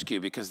the rescue,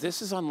 because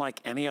this is unlike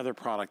any other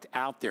product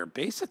out there.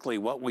 Basically,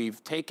 what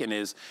we've taken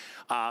is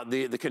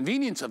the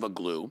convenience of a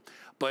glue,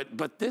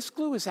 but this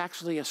glue is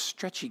actually a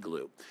stretchy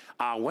glue.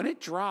 When it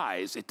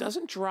dries, it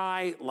doesn't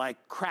dry like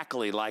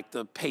crackly like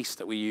the paste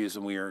that we use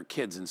when we were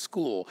kids in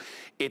school.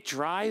 It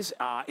dries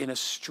in a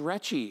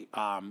stretchy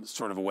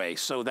sort of a way,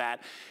 so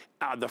that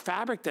the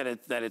fabric that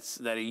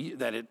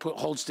it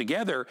holds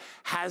together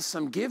has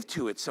some give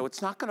to it, so it's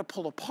not going to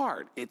pull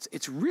apart.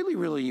 It's really,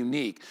 really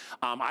unique.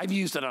 I've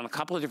used it on a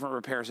couple of different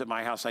repairs at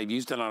my house. I've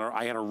used it on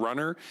I had a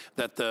runner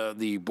that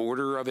the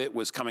border of it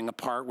was coming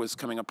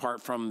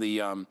apart from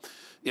the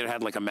it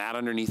had like a mat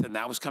underneath it, and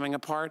that was coming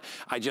apart.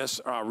 I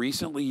just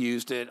recently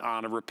used it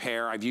on a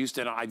repair. I've used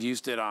it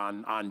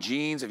on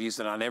jeans. I've used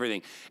it on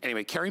everything.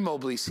 Anyway, Carrie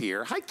Mobley's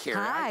here. Hi, Carrie.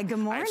 Hi, good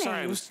morning. I'm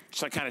sorry, I was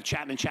kind of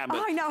chatting,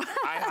 but I know.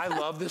 I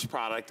love this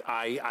product.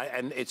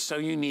 And it's so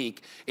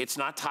unique. It's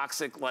not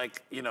toxic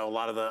like, you know, a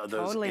lot of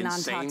those totally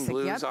insane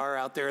glues are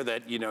out there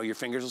that, you know, your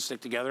fingers will stick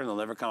together and they'll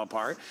never come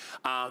apart.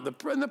 The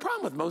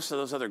problem with most of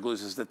those other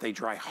glues is that they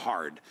dry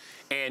hard,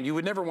 and you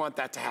would never want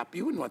that to happen.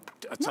 You wouldn't want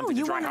something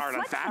to dry hard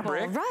on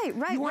fabric. Right.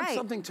 You want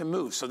something to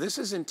move. So this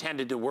is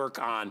intended to work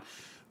on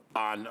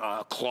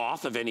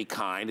cloth of any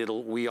kind.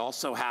 We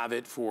also have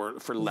it for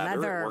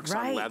leather. It works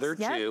on leather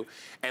too.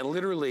 And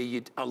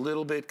literally, a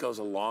little bit goes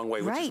a long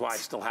way, which is why I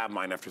still have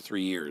mine after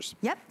 3 years.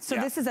 Yep. So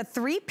this is a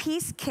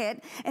 3-piece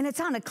kit, and it's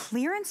on a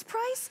clearance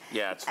price.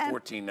 Yeah, it's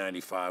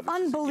 $14.95.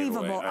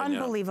 Unbelievable,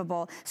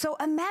 unbelievable. So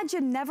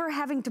imagine never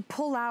having to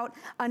pull out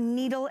a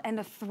needle and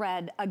a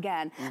thread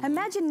again.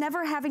 Imagine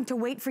never having to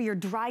wait for your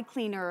dry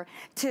cleaner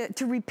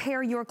to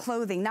repair your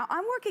clothing. Now,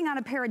 I'm working on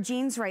a pair of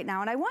jeans right now,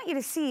 and I want you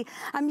to see,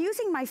 I'm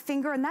using my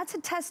finger, and that's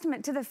a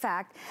testament to the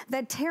fact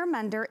that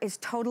TerraMender is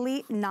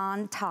totally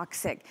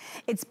non-toxic.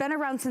 It's been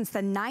around since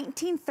the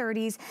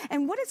 1930s,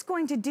 and what it's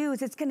going to do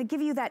is it's going to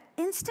give you that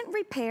instant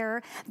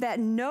repair, that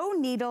no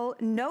needle,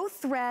 no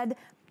thread,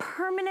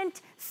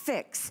 permanent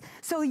fix.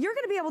 So you're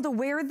going to be able to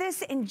wear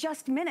this in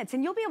just minutes,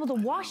 and you'll be able to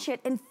wash it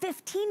in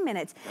 15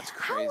 minutes. That's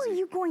crazy. How are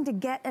you going to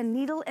get a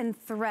needle and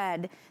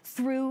thread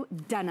through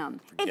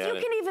denim? If you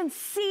can even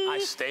see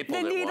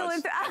the needle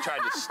and thread. I tried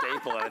to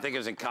staple it. I think it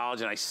was in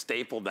college, and I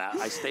stapled that.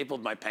 I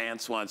stapled my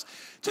pants once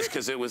just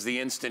because it was the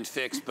instant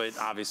fix, but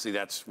obviously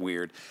that's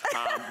weird.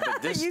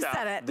 But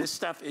this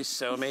stuff is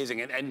so amazing.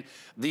 And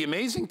the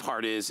amazing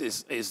part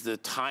is the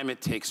time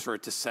it takes for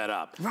it to set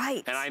up.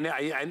 Right. And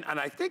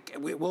I think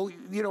Well,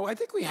 you know, I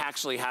think we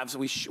actually have,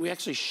 we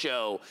actually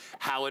show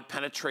how it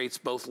penetrates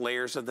both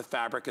layers of the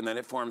fabric and then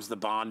it forms the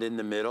bond in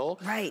the middle.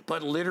 Right.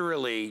 But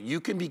literally, you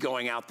can be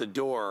going out the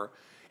door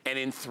and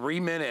in 3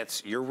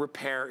 minutes, your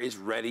repair is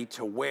ready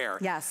to wear.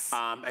 Yes.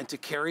 And to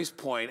Carrie's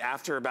point,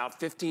 after about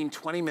 15,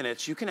 20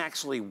 minutes, you can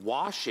actually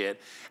wash it.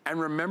 And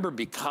remember,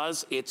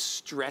 because it's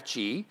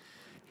stretchy,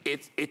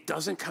 it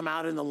doesn't come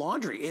out in the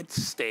laundry. It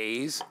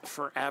stays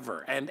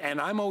forever. And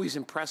I'm always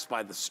impressed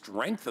by the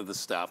strength of the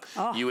stuff.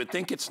 Oh. You would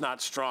think it's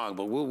not strong,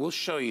 but we'll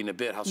show you in a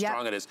bit how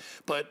strong it is.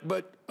 But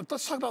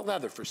let's talk about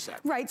leather for a sec.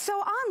 Right, so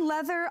on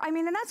leather, I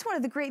mean, and that's one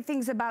of the great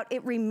things about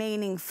it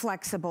remaining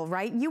flexible,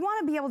 right? You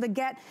wanna be able to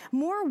get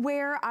more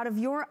wear out of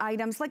your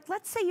items. Like,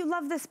 let's say you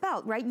love this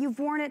belt, right? You've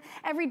worn it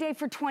every day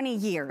for 20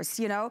 years,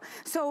 you know?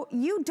 So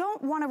you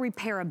don't wanna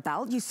repair a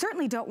belt. You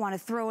certainly don't wanna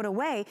throw it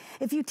away.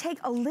 If you take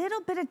a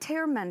little bit of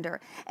tear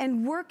mender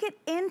and work it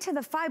into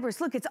the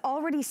fibers, look, it's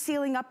already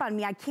sealing up on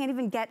me. I can't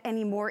even get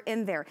any more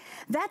in there.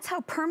 That's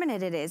how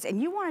permanent it is. And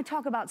you wanna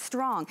talk about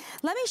strong.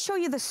 Let me show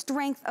you the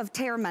strength of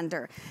tear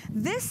mender.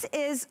 This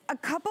is a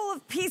couple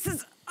of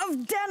pieces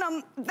of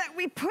denim that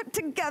we put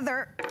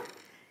together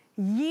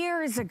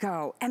years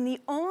ago, and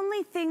the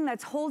only thing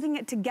that's holding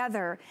it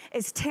together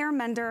is tear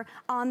mender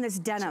on this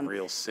denim. It's a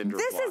real cinder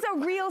block. This is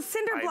a real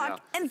cinder I block, know.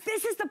 and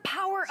this is the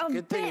power of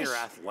Good Bish. thing you're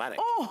athletic.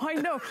 Oh, I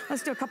know.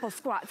 Let's do a couple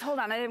squats. Hold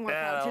on, I didn't work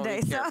out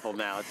today. Be careful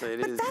now. It but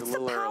is that's a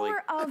little the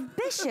power early. of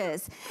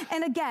Bish's.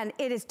 And again,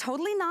 it is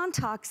totally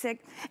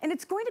non-toxic, and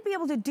it's going to be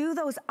able to do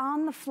those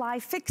on-the-fly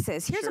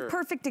fixes. Here's a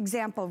perfect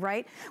example,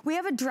 right? We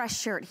have a dress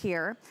shirt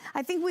here.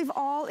 I think we've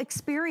all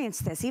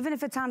experienced this. Even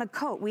if it's on a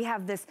coat, we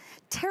have this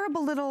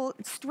terrible little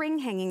string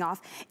hanging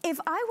off. If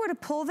I were to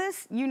pull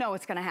this, you know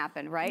what's gonna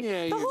happen, right?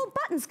 Yeah, the whole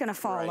button's gonna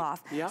fall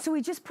off. Yep. So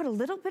we just put a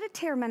little bit of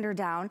tear mender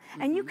down,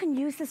 and you can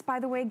use this, by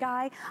the way,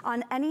 Guy,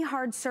 on any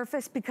hard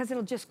surface because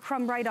it'll just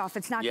crumb right off.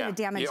 It's not gonna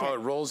damage it. Oh, it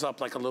rolls up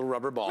like a little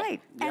rubber ball.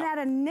 Right, Yep. and at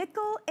a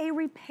nickel a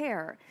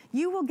repair,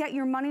 you will get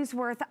your money's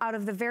worth out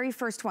of the very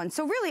first one.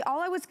 So really,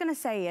 all I was gonna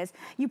say is,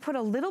 you put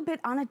a little bit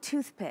on a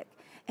toothpick,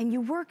 and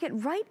you work it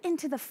right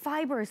into the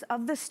fibers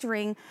of the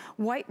string,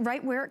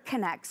 right where it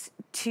connects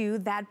to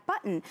that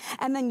button.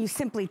 And then you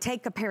simply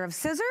take a pair of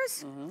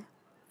scissors,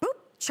 boop,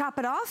 chop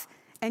it off,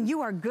 and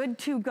you are good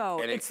to go.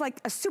 And it's like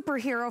a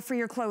superhero for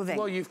your clothing.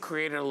 Well, you've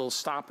created a little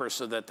stopper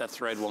so that that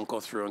thread won't go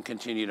through and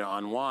continue to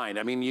unwind.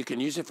 I mean, you can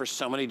use it for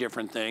so many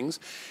different things.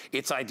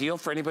 It's ideal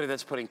for anybody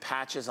that's putting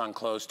patches on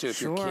clothes too.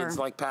 If your kids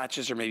like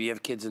patches, or maybe you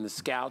have kids in the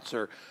Scouts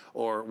or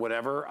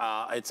whatever,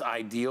 it's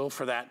ideal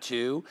for that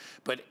too.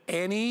 But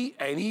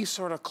any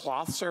sort of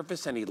cloth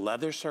surface, any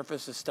leather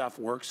surface, this stuff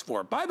works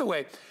for. By the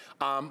way,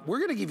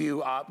 we're gonna give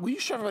you, will you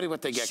show everybody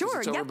what they get? Sure,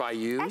 it's over by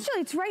you. Actually,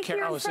 it's right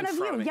here in front of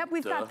you. Yep,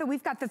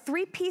 we've got the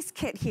three-piece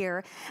kit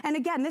here. And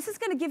again, this is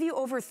gonna give you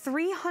over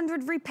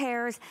 300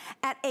 repairs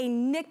at a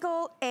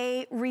nickel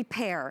a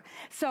repair.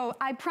 So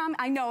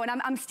I know,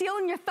 and I'm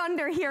stealing your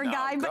thunder here,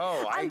 Guy, but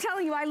I'm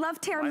telling you, I love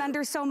tear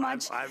mender so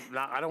much. I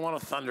don't want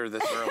to thunder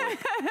this early.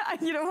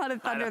 You don't want to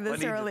thunder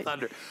this early.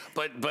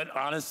 But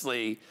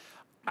honestly,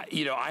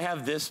 you know, I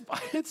have this,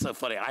 it's so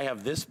funny, I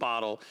have this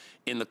bottle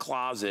in the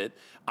closet,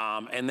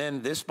 and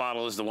then this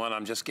bottle is the one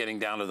I'm just getting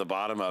down to the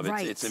bottom of.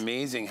 It's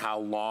amazing how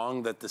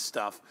long that the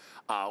stuff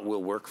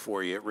will work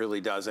for you. It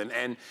really does.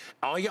 And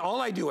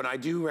all I do, and I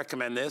do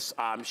recommend this,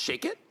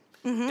 shake it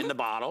in the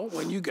bottle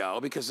when you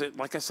go, because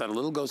like I said, a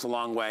little goes a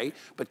long way,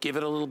 but give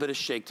it a little bit of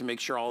shake to make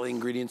sure all the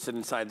ingredients that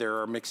inside there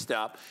are mixed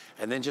up,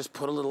 and then just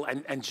put a little,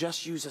 and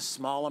just use a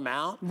small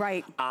amount.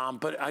 Right.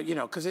 But you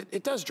know, because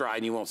it does dry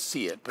and you won't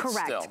see it, but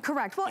still.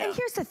 Correct. Well, and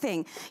here's the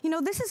thing. You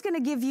know, this is gonna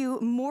give you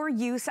more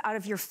use out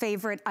of your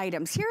favorite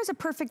items. Here's a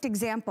perfect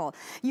example.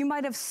 You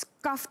might have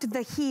scuffed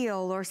the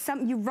heel or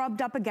something, you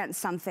rubbed up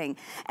against something.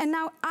 And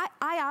now,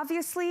 I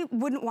obviously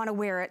wouldn't wanna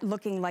wear it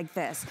looking like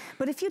this,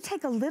 but if you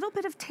take a little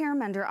bit of tear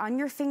mender on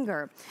your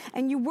finger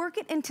and you work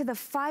it into the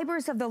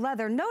fibers of the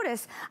leather,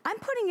 notice I'm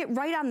putting it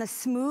right on the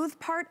smooth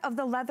part of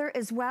the leather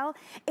as well.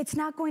 It's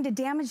not going to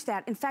damage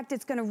that. In fact,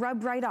 it's gonna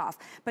rub right off.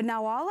 But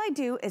now all I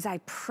do is I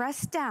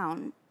press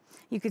down.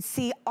 You could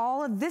see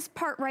all of this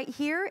part right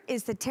here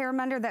is the tear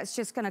mender that's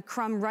just gonna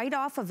crumb right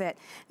off of it.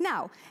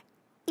 Now,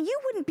 you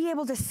wouldn't be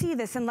able to see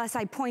this unless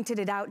I pointed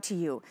it out to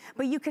you,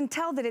 but you can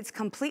tell that it's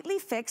completely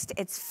fixed,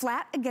 it's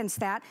flat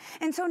against that,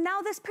 and so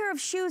now this pair of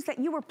shoes that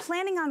you were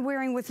planning on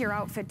wearing with your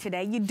outfit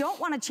today, you don't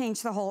want to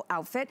change the whole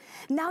outfit,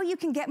 now you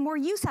can get more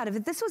use out of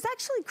it. This was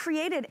actually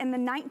created in the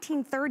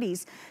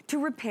 1930s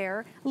to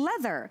repair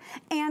leather,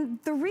 and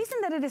the reason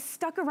that it has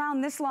stuck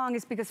around this long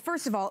is because,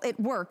 first of all, it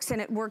works,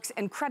 and it works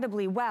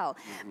incredibly well,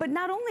 but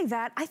not only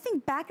that, I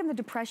think back in the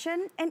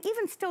Depression, and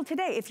even still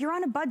today, if you're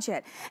on a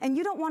budget and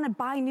you don't want to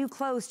buy new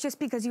clothes just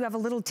because you have a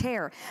little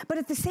tear. But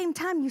at the same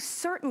time, you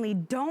certainly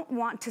don't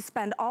want to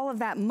spend all of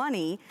that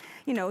money,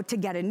 you know, to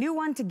get a new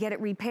one, to get it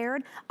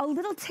repaired. A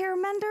little tear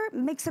mender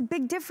makes a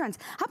big difference.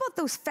 How about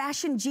those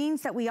fashion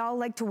jeans that we all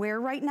like to wear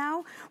right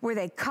now, where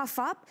they cuff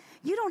up?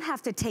 You don't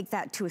have to take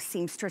that to a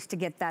seamstress to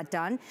get that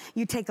done.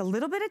 You take a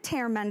little bit of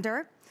tear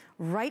mender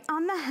right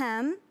on the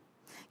hem,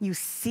 You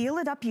seal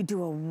it up, you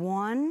do a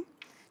 1,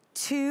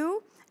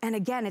 2, and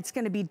again, it's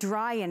gonna be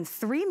dry in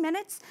 3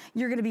 minutes.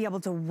 You're gonna be able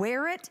to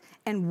wear it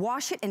and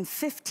wash it in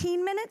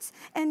 15 minutes.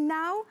 And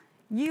now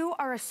you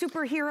are a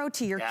superhero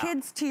to your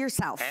kids, to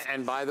yourself.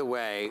 And by the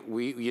way,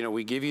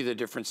 we give you the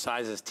different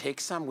sizes.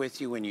 Take some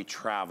with you when you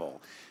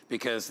travel,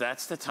 because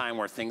that's the time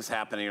where things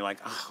happen and you're like,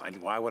 oh,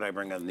 why would I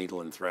bring a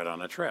needle and thread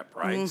on a trip,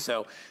 right?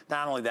 So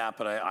not only that,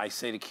 but I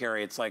say to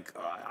Carrie, it's like,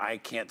 I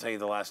can't tell you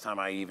the last time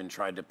I even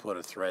tried to put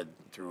a thread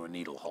through a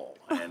needle hole.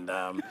 And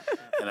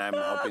and I'm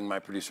hoping my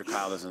producer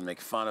Kyle doesn't make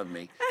fun of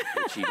me,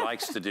 which he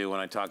likes to do when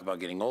I talk about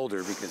getting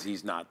older, because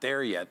he's not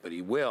there yet, but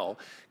he will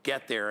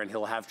get there and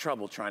he'll have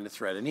trouble trying to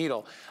thread a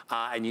needle.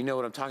 And you know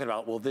what I'm talking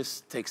about. Well,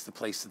 this takes the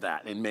place of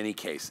that in many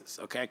cases,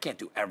 okay? I can't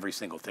do every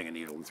single thing a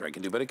needle and thread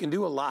can do, but it can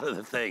do a lot of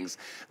the things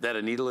that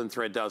a needle and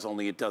thread does,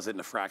 only it does it in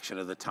a fraction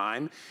of the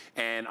time.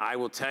 And I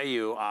will tell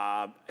you,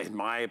 in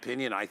my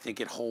opinion, I think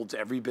it holds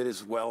every bit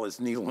as well as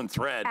needle and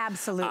thread.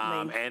 Absolutely.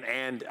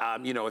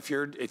 You know, if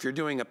you're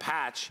doing a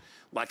patch,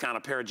 like on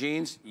a pair of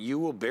jeans, you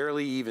will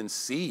barely even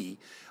see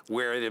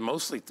where it,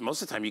 most of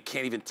the time you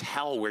can't even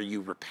tell where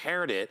you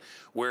repaired it.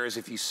 Whereas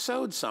if you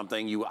sewed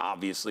something, you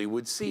obviously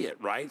would see it,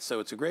 right? So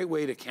it's a great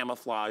way to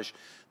camouflage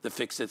the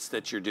fix-its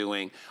that you're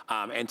doing.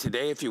 And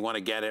today, if you want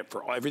to get it,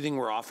 for everything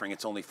we're offering,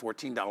 it's only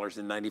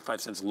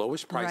 $14.95,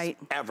 lowest price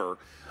ever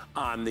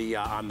on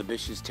the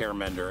Bish's Tear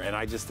Mender. And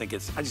I just think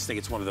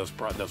it's one of those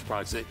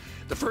products that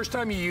the first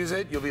time you use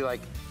it, you'll be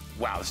like,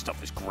 wow, this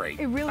stuff is great.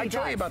 It really does. I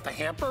tell you about the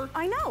hamper.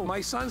 I know.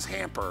 My son's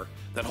hamper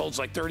that holds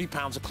like 30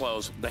 pounds of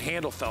clothes, the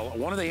handle fell,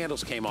 one of the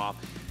handles came off,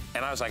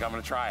 and I was like, I'm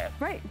gonna try it.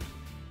 Right.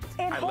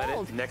 I let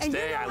it, next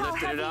day I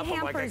lifted it up,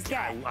 I'm like, I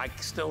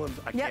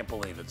can't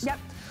believe it. Yep.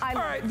 All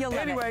right,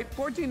 anyway,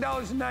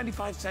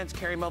 $14.95,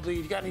 Carrie Mobley.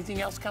 You got anything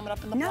else coming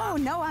up in the block?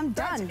 No, I'm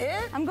done.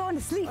 That's it? I'm going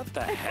to sleep. What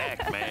the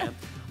heck, man?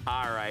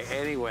 All right,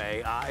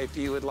 anyway, if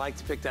you would like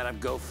to pick that up,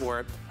 go for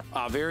it.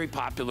 Very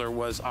popular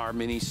was our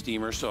mini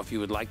steamer, so if you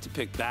would like to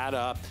pick that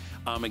up,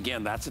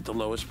 again, that's at the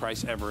lowest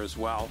price ever as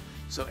well.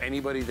 So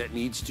anybody that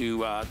needs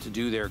to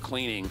do their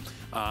cleaning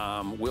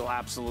will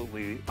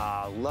absolutely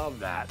love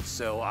that.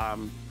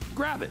 So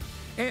grab it.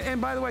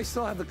 And by the way, I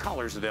still have the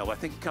colors available. I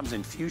think it comes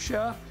in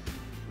fuchsia,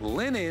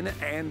 linen,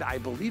 and I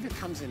believe it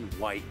comes in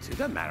white too. It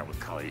doesn't matter what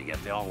color you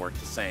get, they all work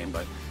the same,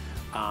 but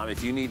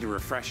if you need to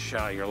refresh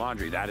your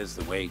laundry, that is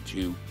the way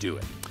to do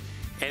it.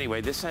 Anyway,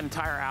 this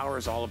entire hour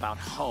is all about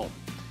home.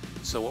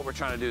 So what we're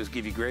trying to do is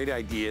give you great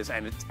ideas,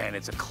 and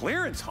it's a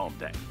clearance home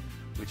day,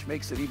 which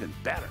makes it even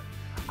better.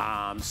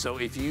 So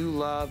if you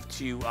love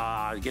to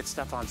get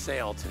stuff on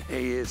sale,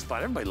 today is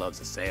fun. Everybody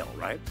loves a sale,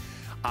 right?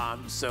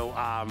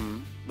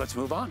 Let's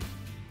move on.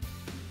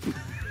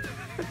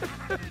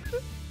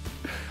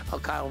 Oh,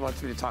 Kyle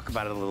wants me to talk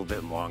about it a little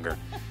bit longer.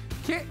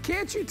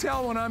 Can't you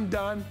tell when I'm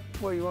done?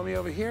 Well, you want me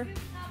over here?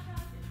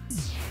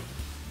 It's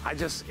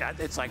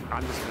like,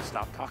 I'm just gonna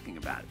stop talking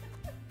about it.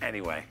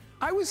 Anyway,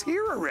 I was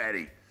here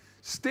already.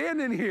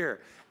 Standing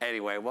here.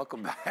 Anyway,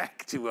 welcome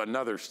back to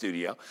another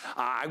studio.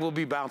 I will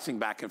be bouncing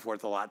back and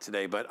forth a lot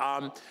today, but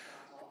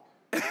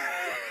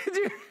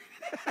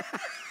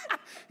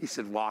he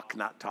said walk,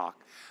 not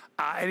talk.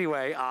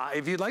 Anyway,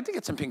 if you'd like to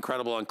get something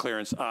incredible on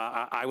clearance,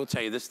 I will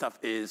tell you this stuff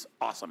is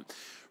awesome.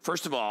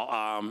 First of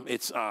all,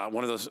 it's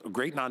one of those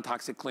great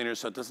non-toxic cleaners,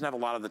 so it doesn't have a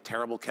lot of the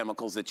terrible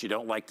chemicals that you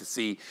don't like to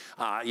see,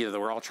 that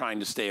we're all trying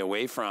to stay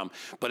away from.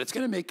 But it's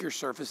going to make your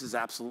surfaces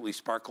absolutely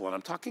sparkle. And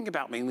I'm talking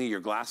about mainly your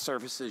glass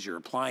surfaces, your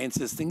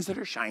appliances, things that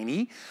are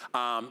shiny.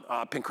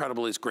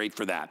 Pincredible is great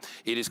for that.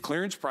 It is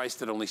clearance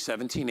priced at only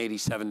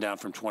 $17.87, down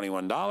from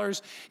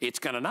 $21. It's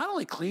going to not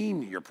only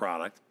clean your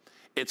product,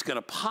 it's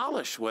gonna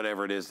polish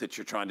whatever it is that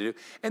you're trying to do.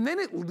 And then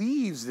it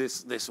leaves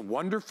this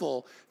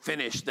wonderful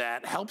finish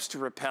that helps to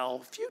repel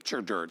future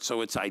dirt.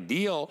 So it's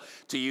ideal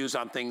to use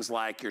on things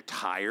like your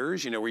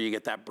tires, where you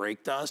get that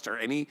brake dust, or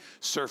any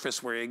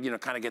surface where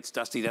it, kind of gets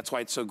dusty. That's why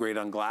it's so great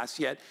on glass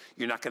yet.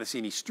 You're not gonna see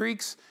any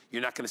streaks.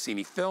 You're not gonna see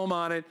any film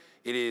on it.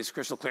 It is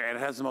crystal clear, and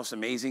it has the most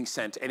amazing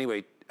scent.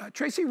 Anyway,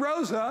 Tracy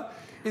Rosa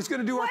is going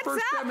to do our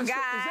first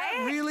demonstration. Is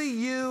that really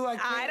you?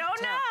 I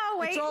don't know.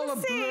 Wait it's all and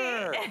a see.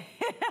 blur.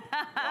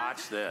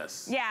 Watch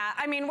this. Yeah,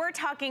 I mean, we're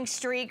talking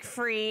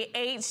streak-free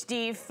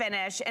HD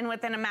finish, and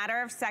within a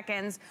matter of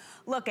seconds,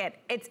 look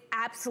it's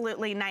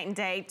absolutely night and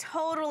day,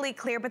 totally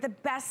clear, but the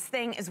best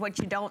thing is what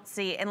you don't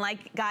see. And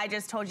like Guy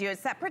just told you,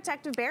 it's that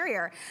protective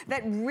barrier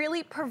that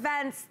really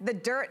prevents the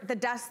dirt, the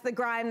dust, the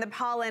grime, the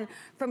pollen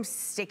from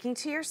sticking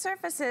to your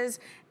surfaces.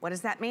 What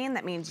does that mean?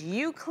 That means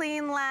you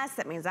clean less,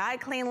 that means I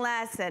clean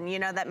less, and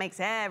that makes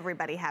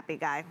everybody happy,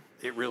 Guy.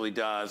 It really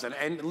does.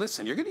 And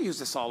listen, you're gonna use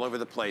this all over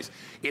the place.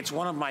 It's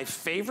one of my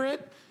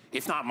favorite,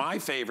 if not my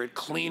favorite,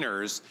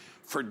 cleaners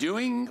for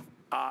doing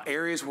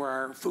areas where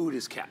our food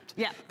is kept.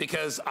 Yeah.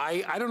 Because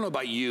I don't know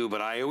about you,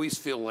 but I always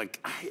feel like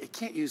I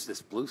can't use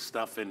this blue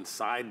stuff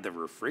inside the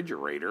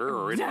refrigerator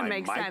or in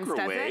my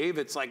microwave.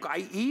 It's like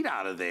I eat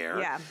out of there.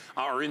 Yeah.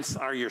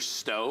 Or your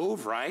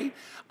stove, right?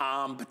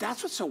 But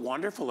that's what's so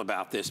wonderful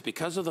about this.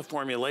 Because of the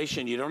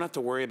formulation, you don't have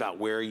to worry about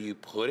where you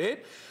put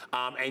it.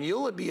 And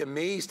you'll be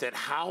amazed at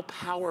how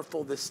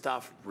powerful this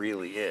stuff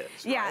really is.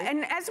 Yeah, right?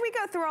 and as we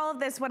go through all of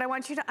this, what I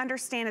want you to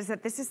understand is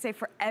that this is safe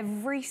for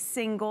every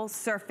single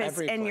surface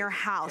in your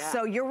house. Yeah.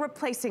 So you're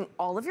replacing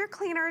all of your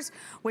cleaners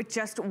with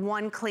just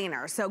one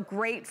cleaner. So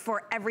great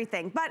for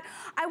everything. But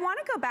I want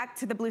to go back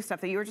to the blue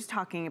stuff that you were just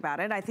talking about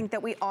it. I think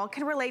that we all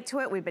can relate to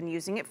it. We've been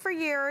using it for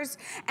years.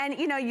 And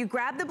you know, you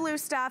grab the blue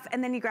stuff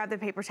and then you grab the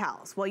paper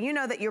towels. Well, you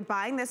know that you're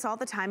buying this all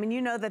the time and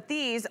you know that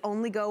these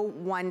only go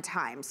one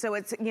time. So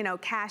it's, you know,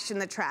 cash in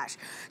the trash.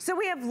 So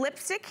we have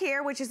lipstick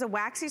here, which is a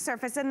waxy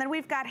surface, and then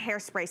we've got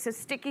hairspray, so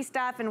sticky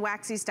stuff and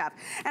waxy stuff.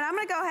 And I'm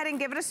gonna go ahead and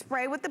give it a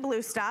spray with the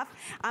blue stuff.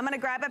 I'm gonna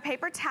grab a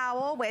paper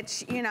towel,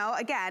 which, you know,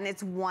 again,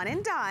 it's one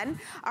and done,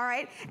 all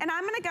right? And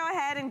I'm gonna go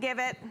ahead and give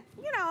it,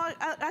 you know,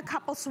 a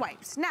couple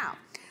swipes. Now,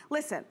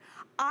 listen,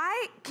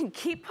 I can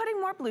keep putting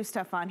more blue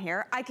stuff on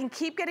here. I can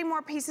keep getting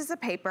more pieces of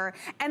paper,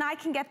 and I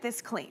can get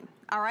this clean,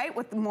 all right?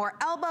 With more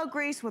elbow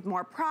grease, with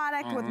more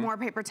product, with more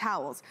paper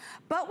towels.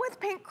 But with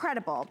Pink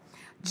Credible,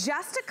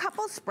 just a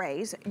couple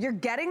sprays, you're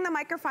getting the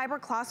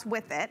microfiber cloths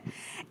with it,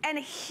 and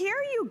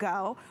here you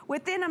go.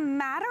 Within a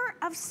matter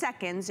of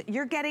seconds,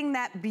 you're getting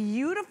that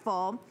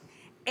beautiful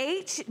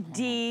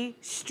HD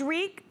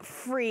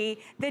streak-free.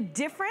 The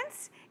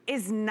difference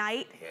is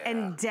night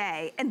and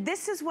day. And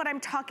this is what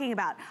I'm talking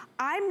about.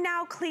 I'm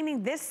now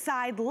cleaning this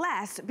side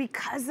less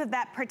because of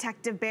that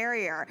protective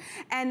barrier.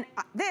 And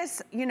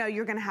this, you know,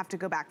 you're gonna have to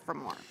go back for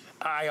more.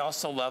 I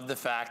also love the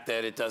fact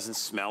that it doesn't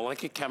smell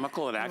like a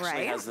chemical. It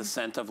actually has the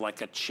scent of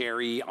like a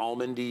cherry,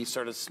 almondy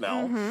sort of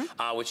smell,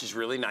 which is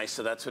really nice.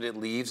 So that's what it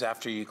leaves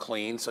after you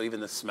clean. So even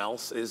the smell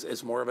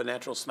is more of a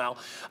natural smell.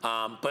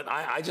 But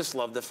I just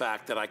love the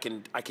fact that I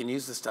can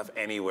use this stuff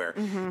anywhere.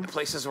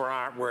 Places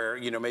where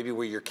you know, maybe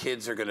where your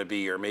kids are gonna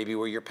be, or maybe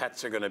where your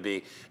pets are gonna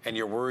be, and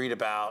you're worried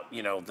about,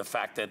 you know, the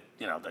fact that,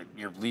 you know, that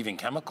you're leaving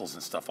chemicals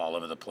and stuff all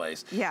over the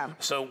place. Yeah.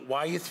 So why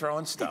are you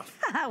throwing stuff?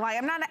 Why?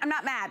 I'm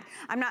not mad.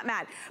 I'm not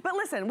mad. But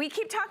listen, we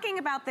keep talking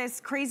about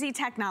this crazy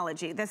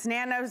technology, this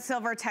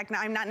nano-silver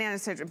technology, I'm not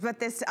nano-silver, but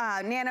this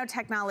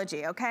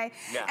nanotechnology, okay?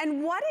 Yeah.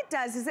 And what it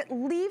does is it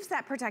leaves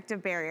that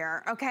protective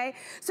barrier, okay?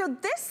 So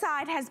this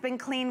side has been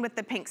cleaned with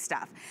the pink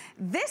stuff.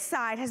 This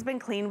side has been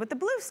cleaned with the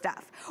blue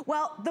stuff.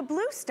 Well, the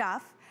blue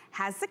stuff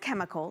has the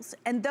chemicals,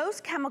 and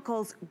those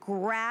chemicals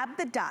grab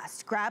the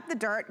dust, grab the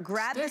dirt,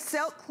 grab the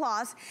silk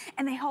cloths,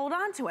 and they hold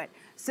on to it.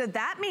 So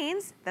that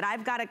means that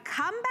I've got to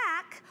come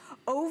back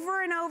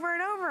over and over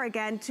and over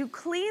again to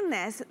clean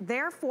this,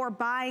 therefore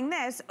buying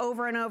this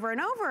over and over and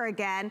over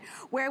again,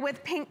 where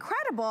with Pink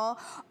Credible,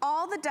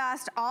 all the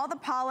dust, all the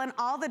pollen,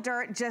 all the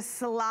dirt just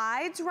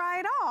slides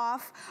right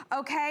off,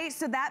 okay?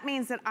 So that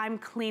means that I'm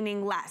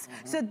cleaning less.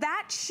 So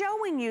that's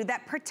showing you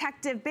that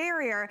protective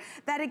barrier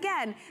that,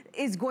 again,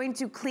 is going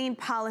to clean,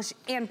 polish,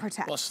 and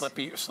protect. Well,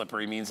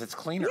 slippery means it's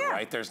cleaner,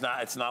 right?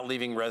 It's not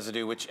leaving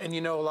residue, which, and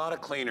you know, a lot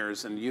of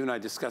cleaners, and you and I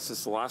discussed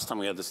this the last time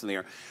we had this in the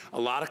air, a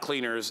lot of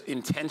cleaners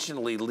intentionally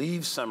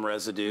leave some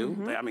residue.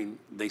 I mean,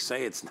 they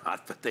say it's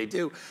not, but they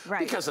do.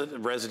 Because the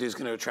residue is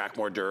going to attract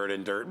more dirt,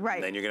 and then you're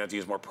going to have to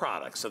use more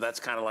products. So that's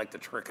kind of like the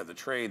trick of the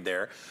trade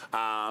there,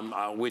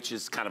 which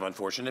is kind of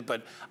unfortunate.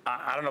 But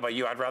I don't know about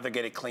you, I'd rather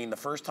get it clean the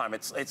first time.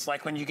 It's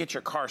like when you get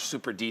your car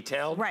super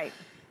detailed. Right.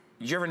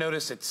 You ever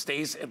notice it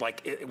stays,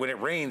 like when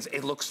it rains,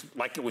 it looks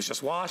like it was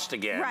just washed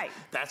again. Right.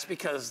 That's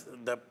because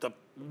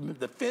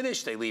the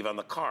finish they leave on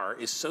the car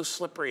is so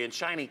slippery and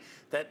shiny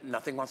that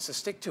nothing wants to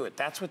stick to it.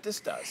 That's what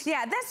this does.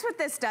 Yeah, that's what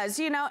this does,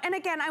 you know. And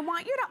again, I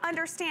want you to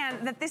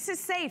understand that this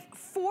is safe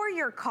for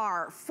your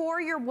car,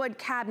 for your wood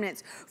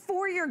cabinets,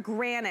 for your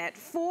granite,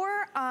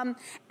 for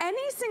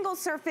any single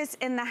surface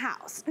in the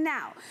house.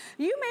 Now,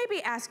 you may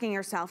be asking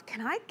yourself,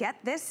 can I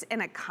get this in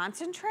a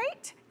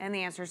concentrate? And the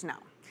answer is no.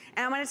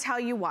 And I'm gonna tell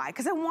you why,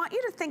 because I want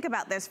you to think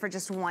about this for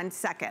just 1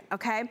 second,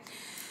 okay?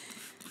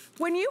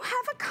 When you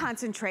have a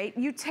concentrate,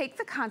 you take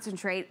the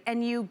concentrate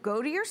and you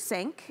go to your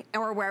sink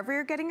or wherever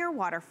you're getting your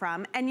water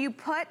from, and you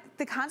put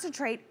the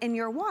concentrate in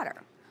your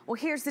water. Well,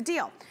 here's the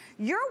deal.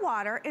 Your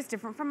water is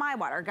different from my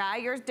water. Guy,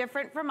 yours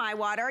different from my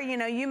water. You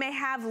know, you may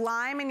have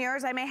lime in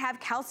yours. I may have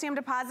calcium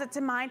deposits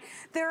in mine.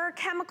 There are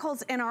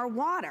chemicals in our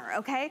water,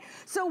 okay?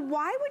 So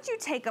why would you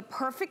take a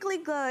perfectly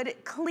good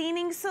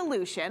cleaning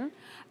solution,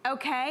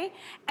 okay,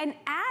 and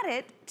add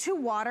it to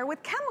water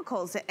with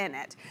chemicals in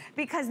it?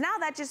 Because now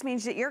that just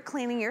means that you're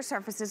cleaning your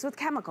surfaces with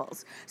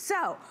chemicals.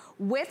 So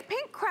with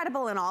Pink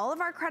Credible and all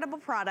of our Credible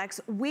products,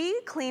 we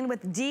clean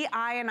with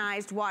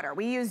deionized water.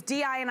 We use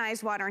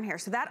deionized water in here.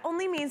 So that That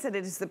only means that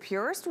it is the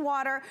purest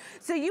water,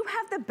 so you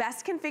have the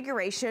best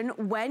configuration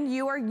when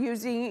you are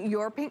using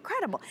your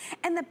Pincredible.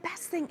 And the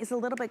best thing is a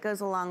little bit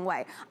goes a long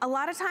way. A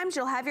lot of times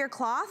you'll have your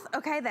cloth,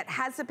 okay, that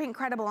has the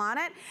Pincredible on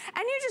it, and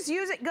you just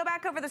use it, go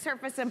back over the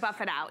surface and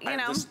buff it out, you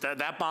know?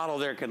 That bottle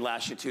there could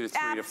last you 2 to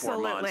 3 to 4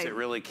 months. It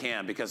really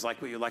can, because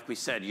like we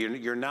said,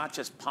 you're not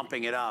just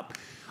pumping it up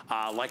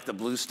like the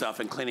blue stuff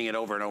and cleaning it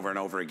over and over and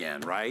over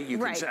again, right? You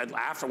can,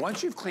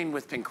 once you've cleaned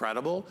with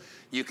Pincredible,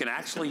 you can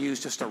actually use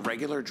just a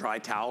regular dry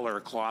towel or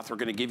a cloth. We're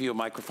gonna give you a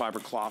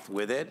microfiber cloth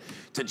with it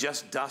to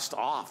just dust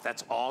off.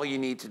 That's all you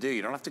need to do.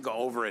 You don't have to go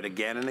over it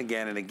again and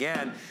again and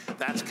again.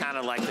 That's kind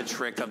of like the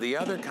trick of the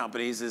other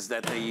companies, is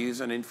that they use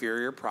an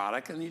inferior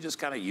product and you just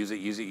kind of use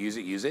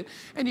it,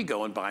 and you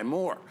go and buy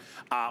more.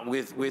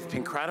 With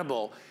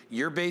Pincredible,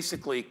 you're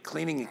basically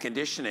cleaning and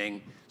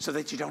conditioning so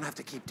that you don't have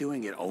to keep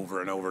doing it over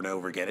and over and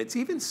over again. It's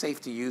even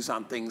safe to use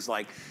on things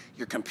like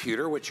your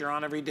computer, which you're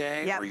on every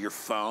day, or your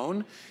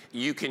phone.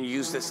 You can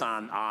use this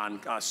on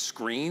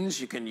screens.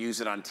 You can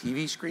use it on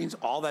TV screens,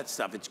 all that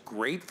stuff. It's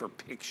great for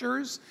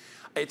pictures.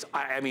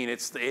 I mean,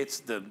 it's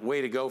the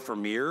way to go for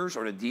mirrors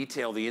or to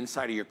detail the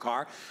inside of your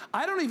car.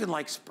 I don't even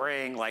like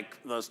spraying like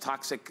those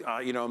toxic,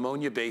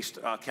 ammonia-based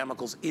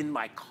chemicals in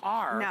my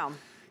car. No.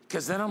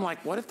 Because then I'm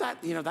like, what if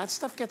that, that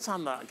stuff gets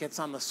on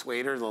the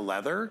suede or the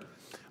leather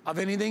of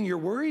anything? You're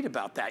worried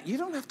about that. You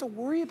don't have to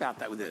worry about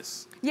that with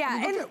this. Yeah,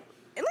 I mean,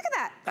 look at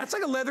that. That's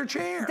like a leather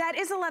chair. That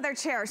is a leather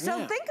chair.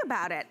 So think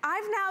about it.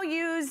 I've now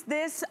used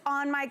this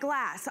on my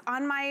glass,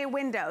 on my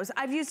windows.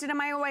 I've used it on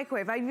my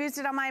microwave. I've used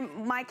it on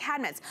my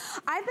cabinets.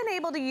 I've been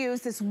able to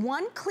use this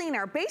one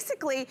cleaner.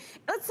 Basically,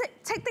 let's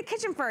take the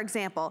kitchen, for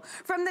example.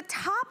 From the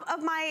top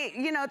of my,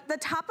 the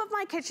top of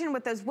my kitchen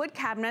with those wood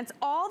cabinets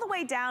all the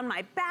way down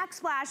my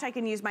backsplash. I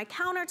can use my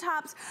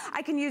countertops.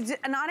 I can use it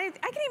on it.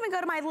 I can even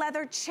go to my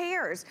leather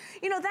chairs.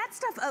 That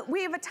stuff,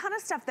 we have a ton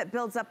of stuff that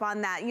builds up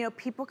on that.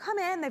 People come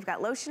in, they've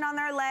got lotion on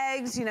their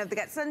legs, they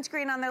got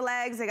sunscreen on their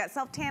legs, they got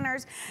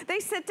self-tanners. They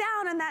sit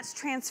down and that's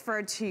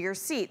transferred to your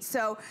seat.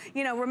 So,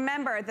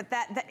 remember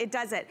that it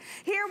does it.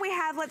 Here we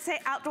have, let's say,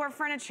 outdoor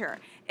furniture.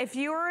 If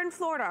you are in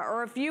Florida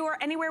or if you are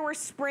anywhere where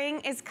spring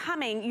is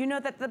coming, you know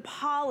that the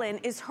pollen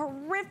is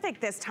horrific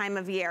this time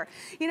of year.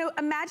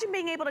 Imagine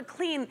being able to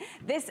clean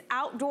this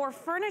outdoor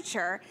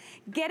furniture,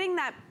 getting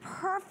that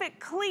perfect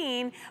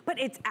clean, but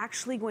it's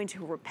actually going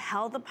to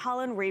repel the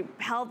pollen,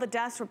 repel the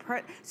dust,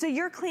 so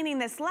you're cleaning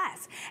this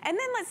less. And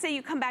then let's say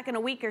you come back in a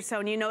week or so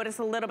and you notice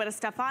a little bit of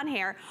stuff on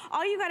here.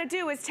 All you gotta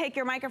do is take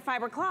your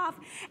microfiber cloth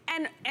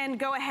and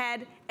go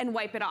ahead and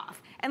wipe it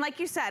off. And like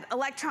you said,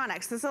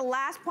 electronics, this is the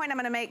last point I'm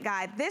gonna make,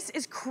 Guy. This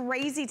is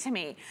crazy to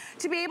me.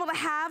 To be able to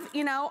have,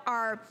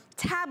 our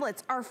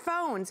tablets, our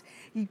phones,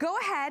 you go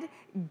ahead,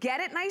 get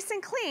it nice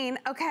and clean,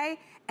 okay?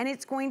 And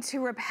it's going to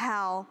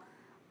repel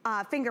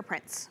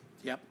fingerprints.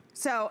 Yep.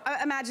 So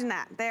imagine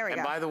that. There we go.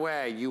 And by the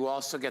way, you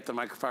also get the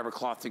microfiber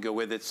cloth to go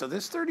with it. So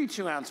this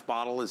 32-ounce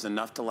bottle is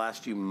enough to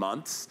last you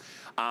months.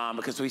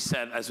 Because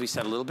as we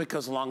said, a little bit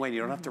goes a long way. You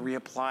don't have to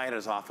reapply it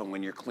as often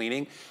when you're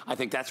cleaning. I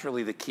think that's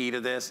really the key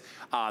to this.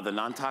 The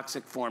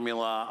non-toxic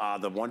formula,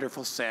 the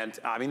wonderful scent.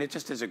 I mean, it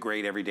just is a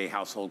great everyday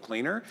household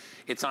cleaner.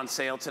 It's on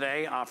sale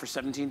today for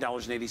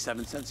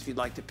 $17.87 if you'd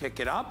like to pick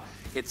it up.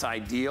 It's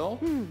ideal.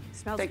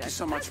 Smells Thank good. you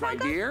so much, my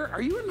dear.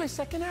 Are you in my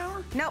second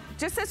hour? Nope,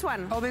 just this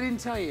one. Oh, they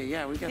didn't tell you.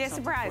 Yeah, we got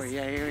something for you.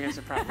 Yeah, we got a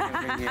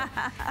surprise.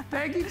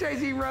 Thank you,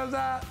 Tracy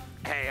Rosa.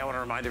 Hey, I want to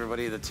remind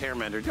everybody of the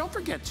Terramender. Don't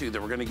forget, too,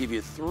 that we're going to give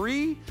you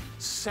 3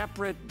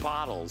 separate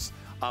bottles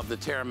of the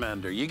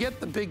Terramender. You get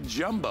the big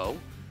jumbo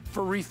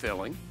for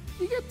refilling.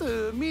 You get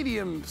the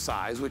medium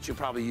size, which you'll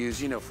probably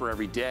use, for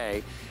every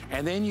day.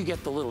 And then you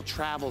get the little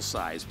travel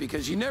size,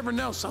 because you never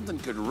know, something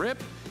could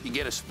rip. You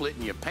get a split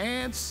in your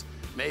pants.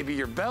 Maybe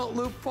your belt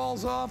loop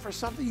falls off or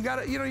something. You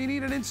got to, you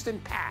need an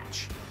instant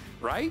patch,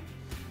 right?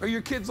 Or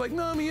your kid's like,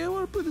 Mommy, I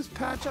want to put this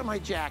patch on my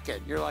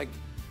jacket. You're like,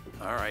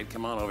 all right,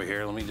 come on over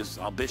here.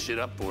 I'll bish it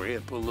up for you.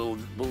 Put a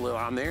little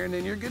on there, and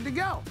then you're good to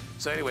go.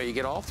 So anyway, you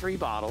get all 3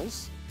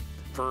 bottles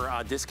for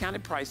a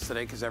discounted price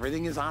today because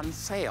everything is on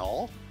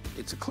sale.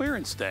 It's a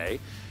clearance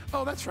day.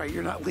 Oh, that's right,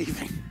 you're not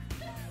leaving.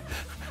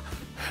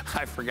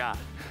 I forgot.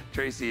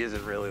 Tracy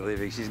isn't really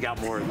leaving. She's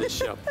got more in this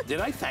show. Did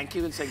I thank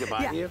you and say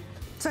goodbye to you?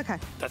 It's okay.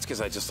 That's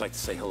because I just like to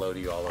say hello to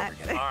you all over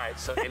again. All right,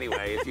 so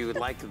anyway, if you would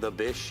like the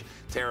Bish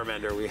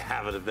Terramender, we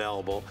have it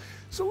available.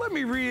 So let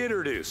me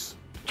reintroduce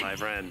my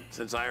friend.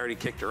 Since I already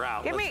kicked her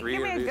out, let's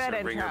reintroduce her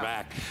and bring her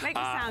back. Make it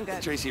sound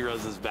good. Tracy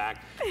Rose is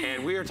back,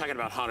 and we are talking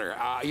about Hunter.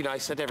 I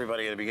said to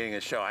everybody at the beginning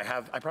of the show,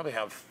 I probably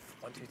have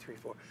 1, 2, 3,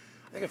 4.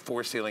 I think I have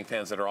 4 ceiling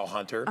fans that are all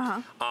Hunter.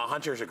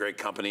 Hunter's a great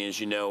company, as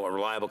you know, a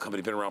reliable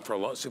company, been around for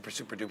a super,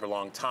 super duper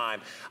long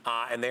time.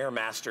 And they are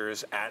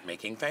masters at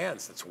making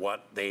fans. That's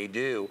what they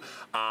do.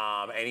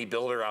 Any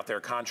builder out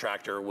there,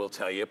 contractor, will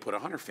tell you, put a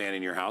Hunter fan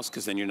in your house,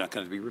 because then you're not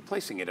going to be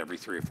replacing it every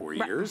 3 or 4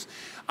 years.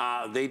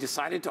 They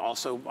decided to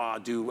also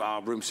do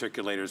room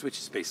circulators, which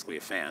is basically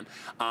a fan.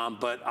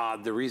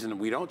 But the reason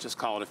we don't just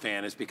call it a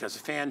fan is because a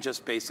fan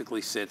just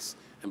basically sits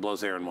and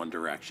blows air in one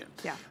direction.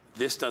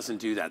 This doesn't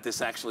do that.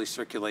 This actually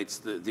circulates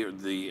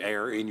the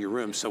air in your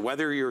room. So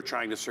whether you're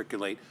trying to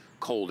circulate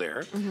cold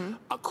air,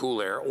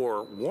 cool air,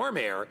 or warm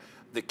air,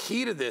 the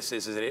key to this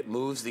is that it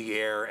moves the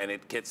air and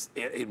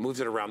it moves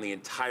it around the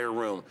entire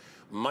room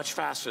much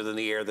faster than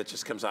the air that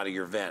just comes out of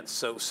your vents.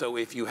 So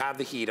if you have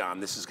the heat on,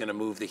 this is gonna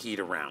move the heat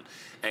around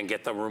and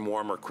get the room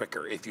warmer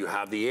quicker. If you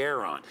have the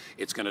air on,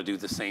 it's gonna do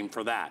the same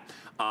for that.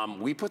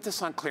 We put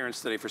this on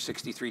clearance today for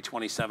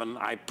 $63.27.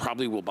 I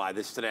probably will buy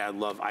this today.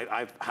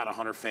 I've had a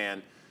Hunter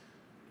fan.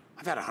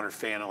 I've had a Hunter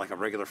fan, like a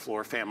regular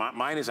floor fan.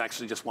 Mine is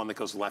actually just one that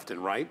goes left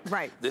and right.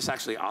 Right. This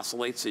actually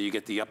oscillates, so you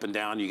get the up and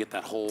down, you get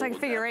that whole. It's like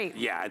figure eight.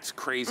 Yeah, it's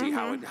crazy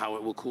how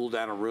it will cool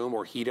down a room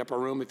or heat up a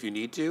room if you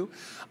need to.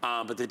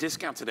 But the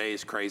discount today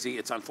is crazy.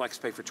 It's on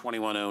FlexPay for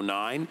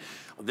 $21.09.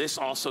 This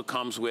also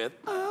comes with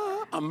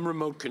a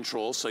remote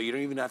control, so you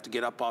don't even have to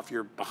get up off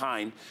your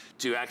behind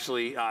to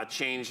actually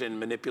change and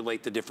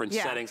manipulate the different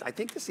settings. I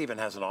think this even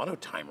has an auto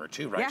timer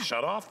too, right? Yeah.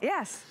 Shut off?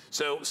 Yes.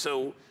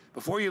 So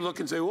before you look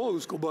and say, oh,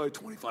 let's go buy a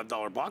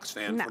 $25 box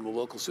fan from the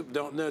local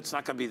super, no, it's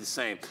not gonna be the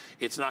same.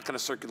 It's not gonna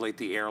circulate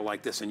the air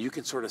like this, and you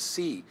can sort of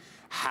see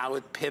how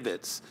it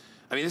pivots.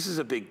 I mean, this is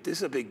a big deal.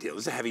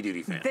 This is a heavy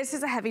duty fan. This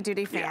is a heavy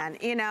duty fan,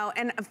 you know,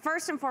 and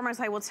first and foremost,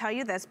 I will tell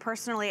you this,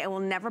 personally, I will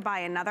never buy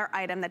another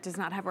item that does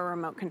not have a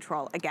remote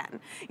control again.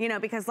 You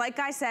know, because like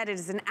I said, it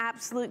is an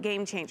absolute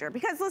game changer.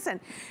 Because listen,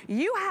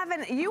 you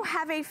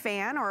have a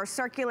fan or a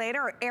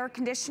circulator or air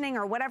conditioning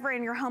or whatever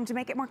in your home to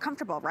make it more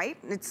comfortable, right?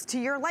 It's to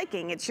your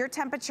liking, it's your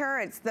temperature,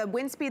 it's the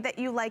wind speed that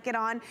you like it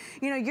on.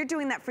 You know, you're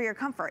doing that for your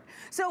comfort.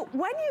 So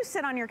when you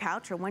sit on your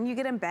couch or when you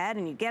get in bed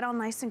and you get all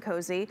nice and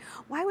cozy,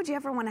 why would you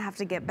ever want to have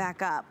to get back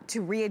up to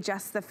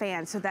readjust the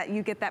fan so that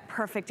you get that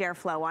perfect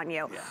airflow on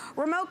you?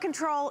 Remote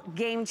control,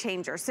 game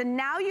changer. So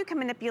now you can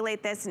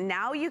manipulate this,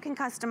 now you can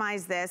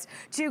customize this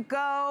to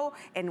go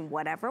in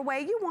whatever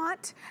way you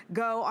want.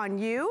 Go on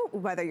you,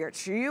 whether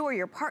it's you or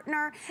your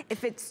partner.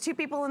 If it's two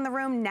people in the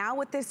room, now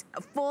with this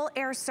full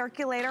air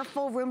circulator,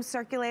 full room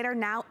circulator,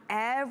 now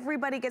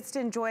everybody gets to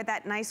enjoy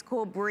that nice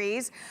cool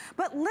breeze.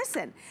 But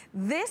listen,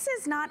 this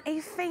is not a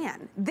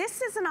fan.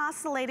 This is an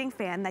oscillating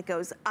fan that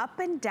goes up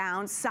and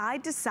down,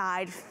 side to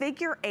side, figure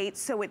eight,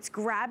 so it's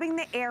grabbing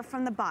the air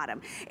from the bottom.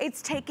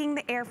 It's taking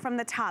the air from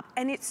the top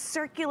and it's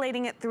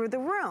circulating it through the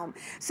room.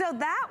 So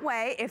that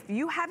way, if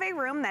you have a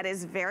room that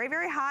is very,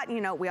 very hot, you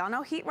know, we all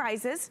know heat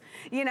rises,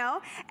 you know,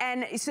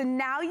 and so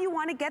now you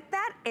want to get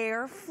that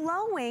air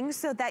flowing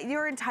so that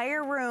your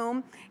entire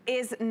room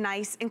is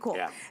nice and cool.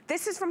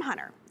 This is from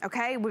Hunter,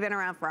 okay? We've been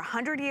around for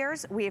 100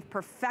 years. We have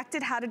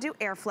perfected how to do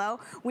airflow.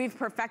 We've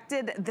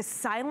perfected the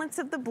silence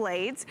of the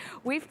blades.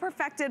 We've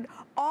perfected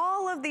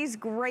all of these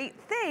great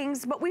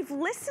things, but we've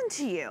listened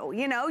to you.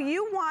 You know,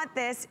 you want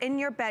this in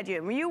your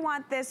bedroom. You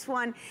want this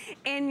one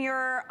in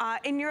your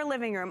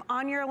living room,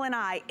 on your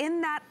lanai, in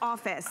that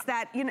office,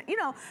 that, you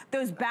know,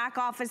 those back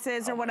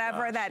offices or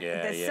whatever, that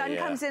the sun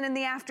comes in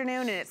the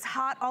afternoon and it's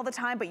hot all the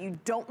time, but you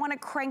don't want to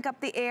crank up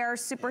the air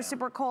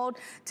super cold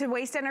to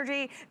waste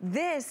energy.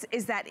 This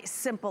is that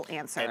simple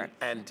answer.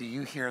 And do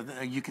you hear,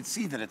 you can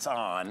see that it's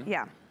on.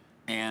 Yeah.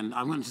 And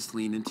I'm gonna just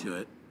lean into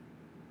it.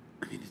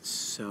 I mean, it's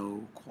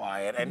so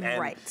quiet. And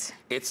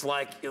it's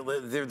like,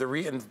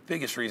 the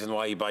biggest reason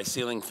why you buy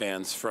ceiling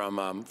fans from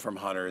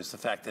Hunter is the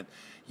fact that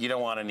you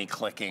don't want any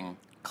clicking,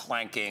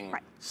 clanking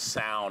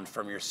sound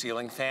from your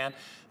ceiling fan.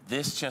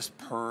 This just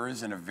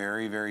purrs in a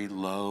very, very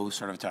low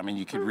sort of time. I mean,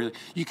 you could really,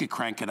 you could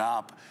crank it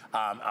up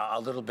a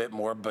little bit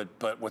more, but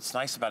what's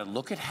nice about it,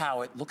 look at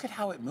how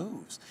it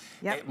moves.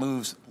 It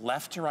moves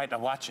left to right. Now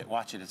watch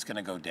it, it's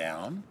gonna go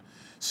down.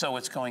 So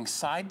it's going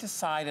side to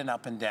side and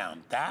up and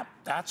down.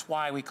 That's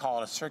why we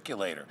call it a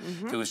circulator.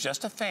 If it was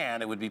just a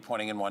fan, it would be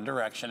pointing in one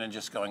direction and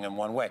just going in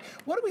one way.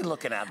 What are we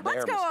looking at there,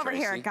 Let's go over Tracy?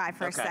 here, Guy,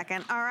 for a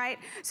second, all right?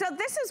 So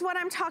this is what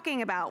I'm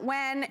talking about.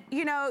 When,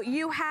 you know,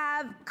 you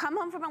have come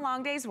home from a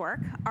long day's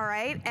work, all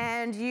right?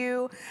 And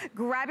you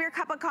grab your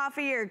cup of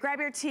coffee or grab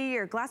your tea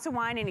or glass of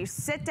wine and you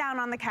sit down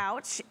on the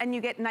couch and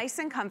you get nice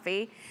and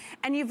comfy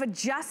and you've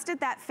adjusted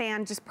that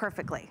fan just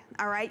perfectly,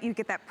 all right? You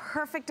get that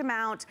perfect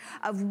amount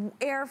of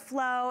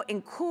airflow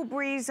and cool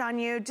breeze on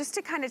you just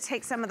to kind of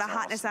take some of the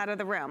hotness out of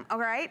the room, all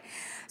right?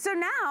 So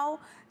now,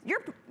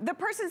 the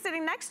person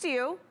sitting next to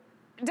you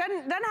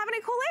doesn't have any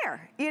cool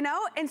air, you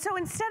know? And so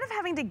instead of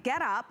having to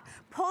get up,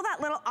 pull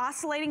that little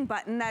oscillating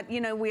button that,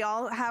 you know, we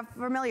all have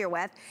familiar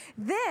with,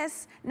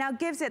 this now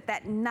gives it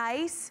that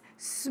nice,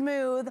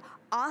 smooth,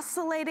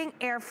 oscillating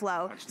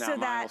airflow. Watch now, so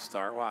that will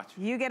start. Watch.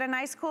 You get a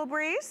nice cool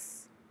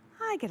breeze,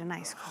 I get a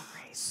nice cool breeze.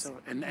 So,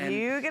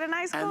 you get a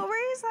nice cool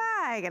breeze,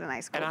 I get a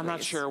nice cool breeze. And I'm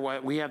not sure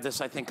what, we have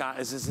this, I think,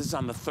 this is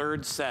on the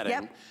third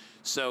setting.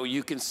 So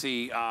you can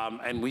see,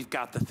 and we've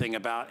got the thing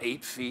about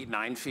 8 feet,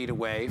 9 feet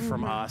away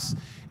from us,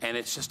 and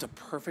it's just a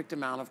perfect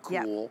amount of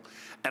cool.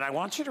 And I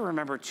want you to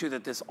remember too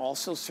that this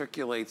also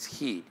circulates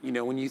heat. You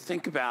know, when you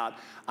think about,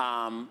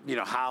 you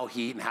know, how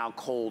heat and how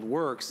cold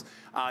works,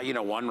 you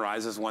know, one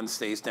rises, one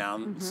stays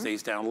down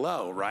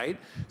low, right?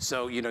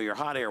 So, you know, your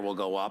hot air will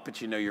go up, but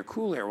you know, your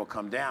cool air will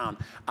come down.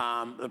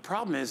 The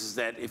problem is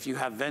that if you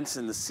have vents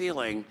in the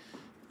ceiling,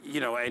 you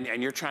know,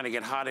 and you're trying to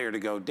get hot air to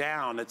go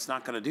down, it's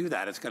not gonna do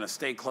that. It's gonna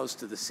stay close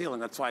to the ceiling.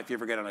 That's why if you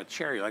ever get on a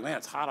chair, you're like, man,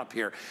 it's hot up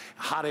here.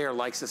 Hot air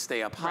likes to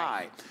stay up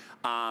high.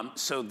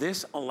 So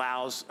this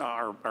allows,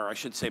 or I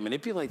should say,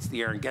 manipulates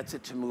the air and gets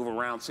it to move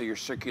around so you're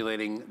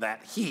circulating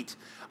that heat.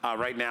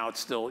 Right now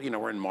it's still, you know,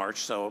 we're in March,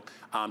 so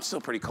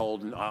still pretty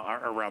cold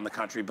around the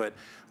country. But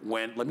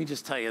let me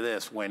just tell you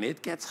this, when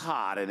it gets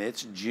hot and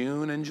it's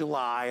June and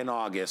July and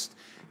August,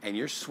 and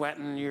you're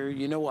sweating your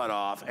you know what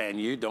off, and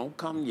you don't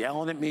come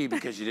yelling at me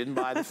because you didn't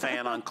buy the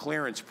fan on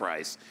clearance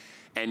price.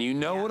 And you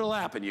know what'll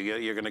happen.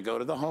 You're gonna go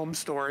to the home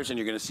stores and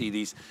you're gonna see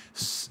these,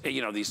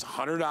 you know, these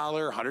 $100,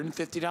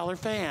 $150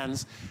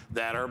 fans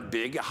that are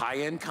big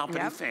high-end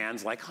company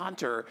fans like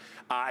Hunter,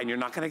 and you're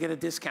not gonna get a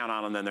discount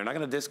on them then. They're not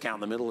gonna discount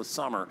in the middle of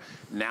summer.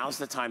 Now's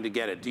the time to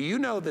get it. Do you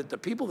know that the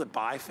people that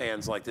buy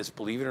fans like this,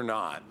 believe it or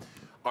not,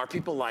 are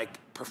people like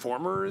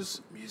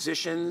performers,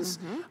 musicians.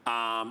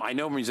 I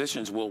know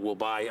musicians will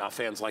buy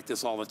fans like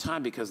this all the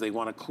time because they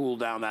want to cool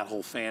down that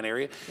whole fan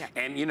area.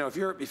 And you know, if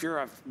you're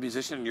a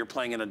musician and you're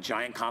playing in a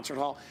giant concert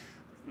hall,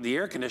 the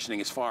air conditioning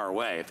is far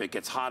away if it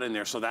gets hot in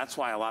there. So that's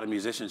why a lot of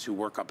musicians who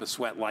work up a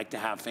sweat like to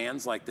have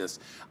fans like this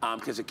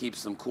because it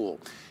keeps them cool.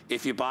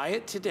 If you buy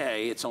it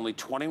today, it's only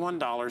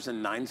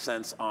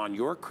 $21.09 on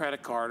your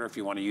credit card, or if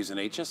you want to use an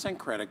HSN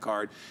credit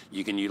card,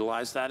 you can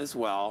utilize that as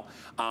well.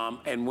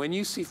 And when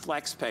you see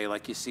FlexPay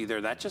like you see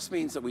there, that just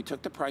means that we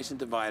took the price and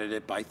divided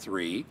it by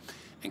 3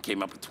 and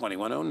came up with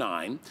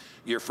 $21.09.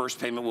 Your first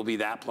payment will be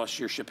that, plus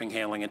your shipping,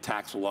 handling, and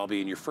tax will all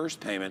be in your first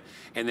payment,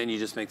 and then you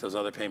just make those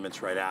other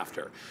payments right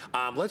after.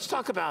 Let's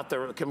talk about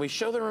can we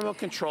show the remote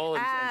control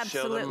and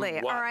show them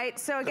what? All right,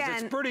 so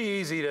again, it's pretty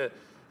easy to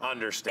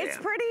understand. It's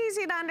pretty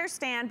easy to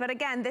understand, but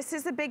again, this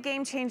is a big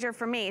game changer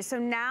for me. So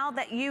now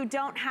that you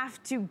don't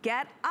have to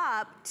get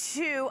up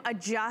to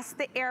adjust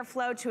the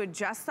airflow, to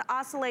adjust the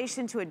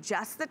oscillation, to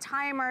adjust the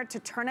timer, to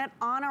turn it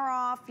on or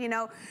off, you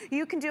know,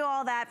 you can do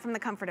all that from the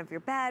comfort of your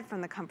bed, from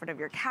the comfort of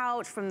your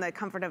couch, from the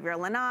comfort of your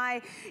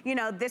lanai. You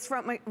know, this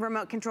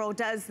remote control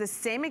does the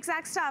same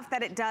exact stuff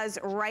that it does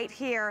right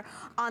here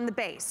on the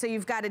base. So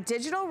you've got a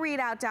digital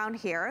readout down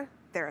here.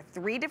 There are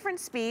 3 different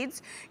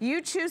speeds.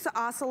 You choose the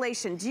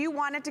oscillation. Do you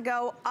want it to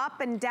go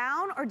up and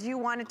down, or do you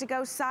want it to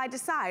go side to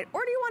side?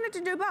 Or do you want it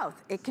to do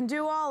both? It can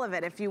do all of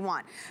it if you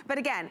want. But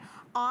again,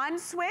 on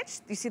switch,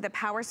 you see the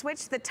power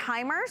switch, the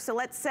timer. So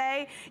let's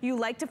say you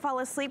like to fall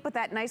asleep with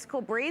that nice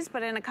cool breeze,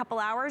 but in a couple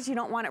hours, you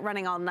don't want it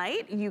running all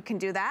night. You can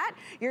do that.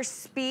 Your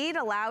speed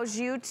allows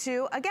you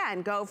to,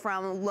 again, go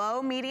from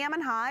low, medium,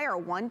 and high, or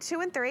 1,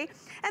 2, and 3.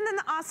 And then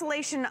the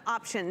oscillation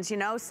options, you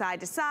know, side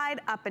to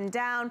side, up and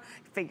down,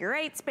 figure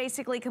 8's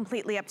basically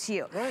completely up to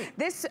you. Right.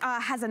 This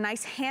has a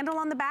nice handle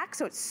on the back,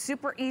 so it's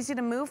super easy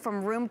to move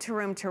from room to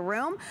room to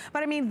room.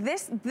 But I mean,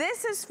 this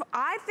is,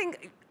 I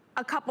think,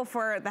 a couple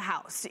for the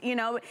house. You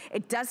know,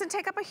 it doesn't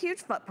take up a huge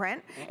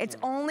footprint. It's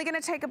only gonna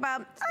take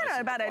about, I don't know,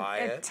 about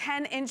a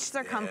 10-inch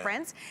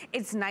circumference.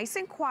 It's nice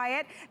and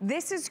quiet.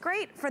 This is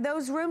great for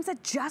those rooms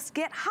that just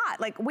get hot.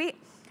 Like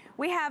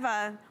we have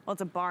a, well,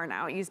 it's a bar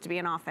now. It used to be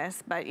an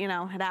office, but you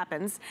know, it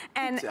happens.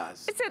 And it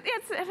does.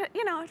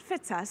 You know, it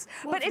fits us.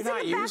 Well, but if it's you're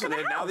in not the back using of the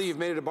it, house. now that you've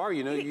made it a bar,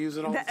 you know you use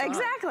it all the time.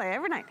 Exactly,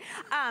 every night.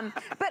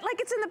 But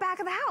like it's in the back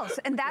of the house,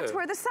 and that's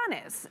where the sun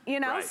is, you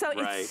know? Right, so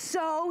it's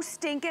so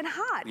stinking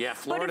hot. Yeah,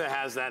 Florida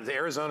has that.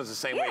 Arizona's the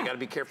same way. You gotta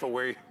be careful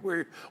where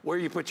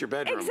you put your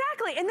bedroom.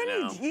 Exactly, and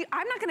then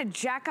I'm not gonna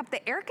jack up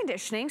the air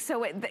conditioning,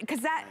 so because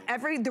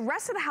the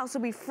rest of the house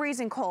will be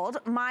freezing cold.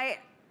 My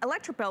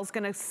electric bill's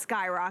gonna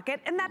skyrocket,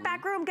 and that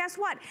back room, guess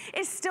what?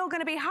 Is still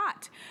gonna be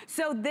hot.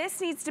 So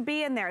this needs to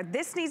be in there.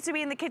 This needs to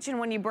be in the kitchen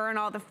when you burn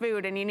all the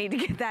food and you need to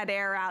get that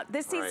air out.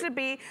 This needs to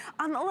be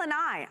on the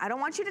lanai. I don't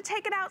want you to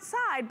take it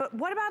outside, but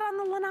what about on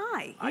the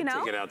lanai? I'd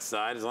take it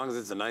outside as long as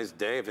it's a nice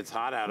day. If it's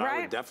hot out, I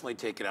would definitely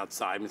take it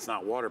outside. And it's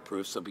not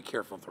waterproof, so be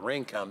careful if the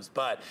rain comes.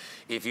 But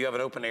if you have an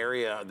open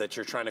area that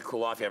you're trying to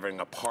cool off, you're having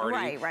a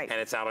party, and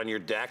it's out on your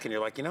deck, and you're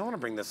like, you know, I want to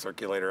bring this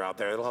circulator out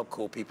there. It'll help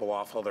cool people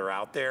off while they're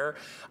out there.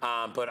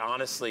 But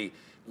honestly,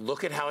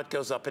 look at how it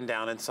goes up and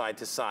down and side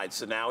to side.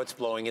 So now it's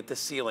blowing at the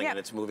ceiling and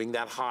it's moving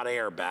that hot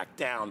air back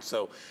down.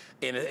 So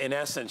in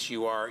essence,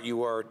 you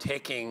are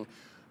taking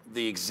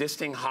the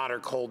existing hot or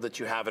cold that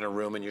you have in a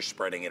room and you're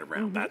spreading it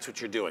around. That's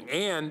what you're doing.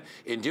 And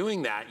in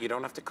doing that, you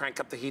don't have to crank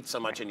up the heat so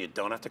much and you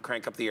don't have to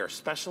crank up the air,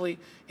 especially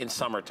in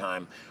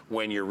summertime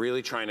when you're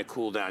really trying to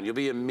cool down. You'll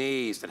be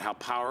amazed at how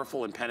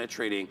powerful and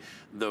penetrating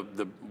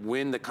the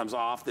wind that comes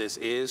off this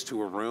is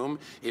to a room.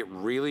 It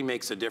really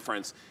makes a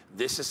difference.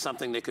 This is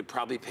something that could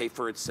probably pay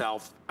for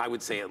itself, I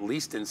would say at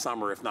least in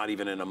summer, if not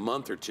even in a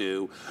month or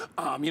two.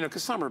 You know,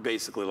 because summer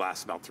basically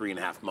lasts about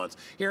 3.5 months.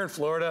 Here in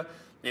Florida,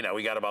 You know,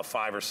 we got about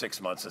 5 or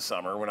 6 months of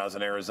summer. When I was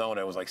in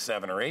Arizona, it was like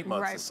 7 or 8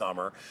 months of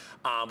summer.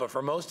 But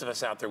for most of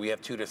us out there, we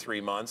have 2 to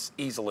 3 months.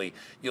 Easily,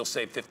 you'll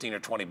save 15 or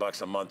 20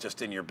 bucks a month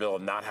just in your bill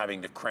and not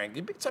having to crank.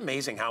 It's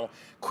amazing how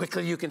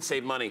quickly you can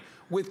save money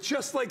with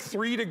just like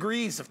 3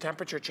 degrees of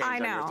temperature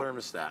change on your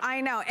thermostat. I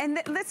know.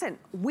 And listen,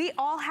 we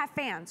all have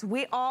fans.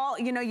 We all,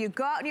 you know, you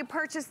go out and you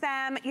purchase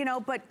them, you know,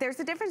 but there's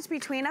a difference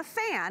between a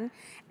fan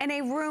and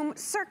a room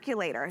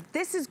circulator.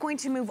 This is going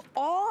to move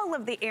all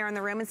of the air in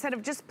the room instead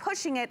of just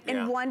pushing it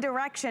in one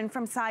direction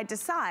from side to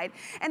side.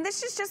 And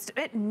this is just,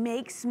 it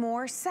makes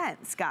more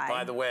sense, guys.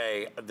 By the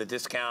way, the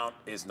discount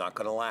is not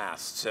going to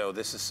last. So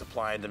this is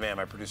supply and demand.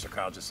 My producer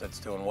Kyle just said it's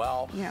doing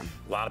well. Yeah.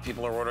 A lot of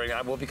people are ordering.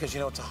 Well, because, you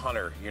know, it's a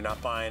Hunter. You're not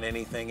buying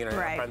anything. You know,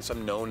 you're not buying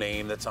some no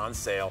name that's on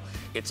sale.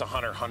 It's a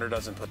Hunter. Hunter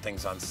doesn't put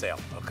things on sale,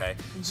 okay?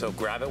 So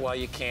grab it while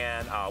you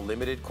can.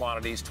 Limited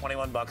quantities,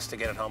 21 bucks to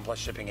get it home, plus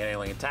shipping and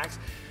handling and tax.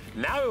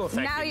 Now we will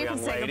thank you,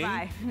 young lady.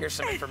 Here's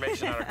some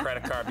information on our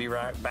credit card. Be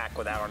right back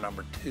with hour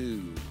number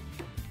 2.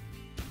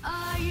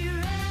 Are you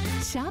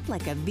ready? Shop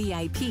like a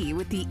VIP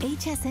with the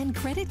HSN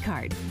credit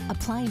card.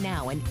 Apply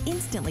now and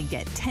instantly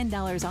get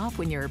 $10 off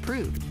when you're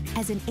approved.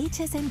 As an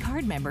HSN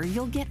card member,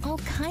 you'll get all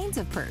kinds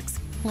of perks,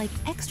 like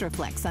extra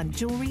flex on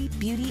jewelry,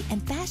 beauty,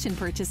 and fashion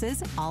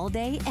purchases all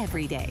day,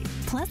 every day.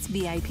 Plus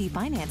VIP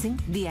financing,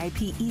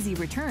 VIP easy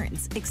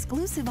returns,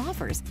 exclusive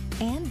offers,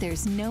 and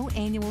there's no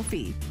annual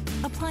fee.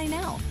 Apply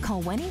now.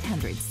 Call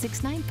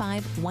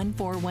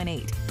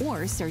 1-800-695-1418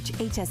 or search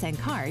HSN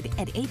card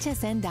at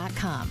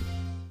hsn.com.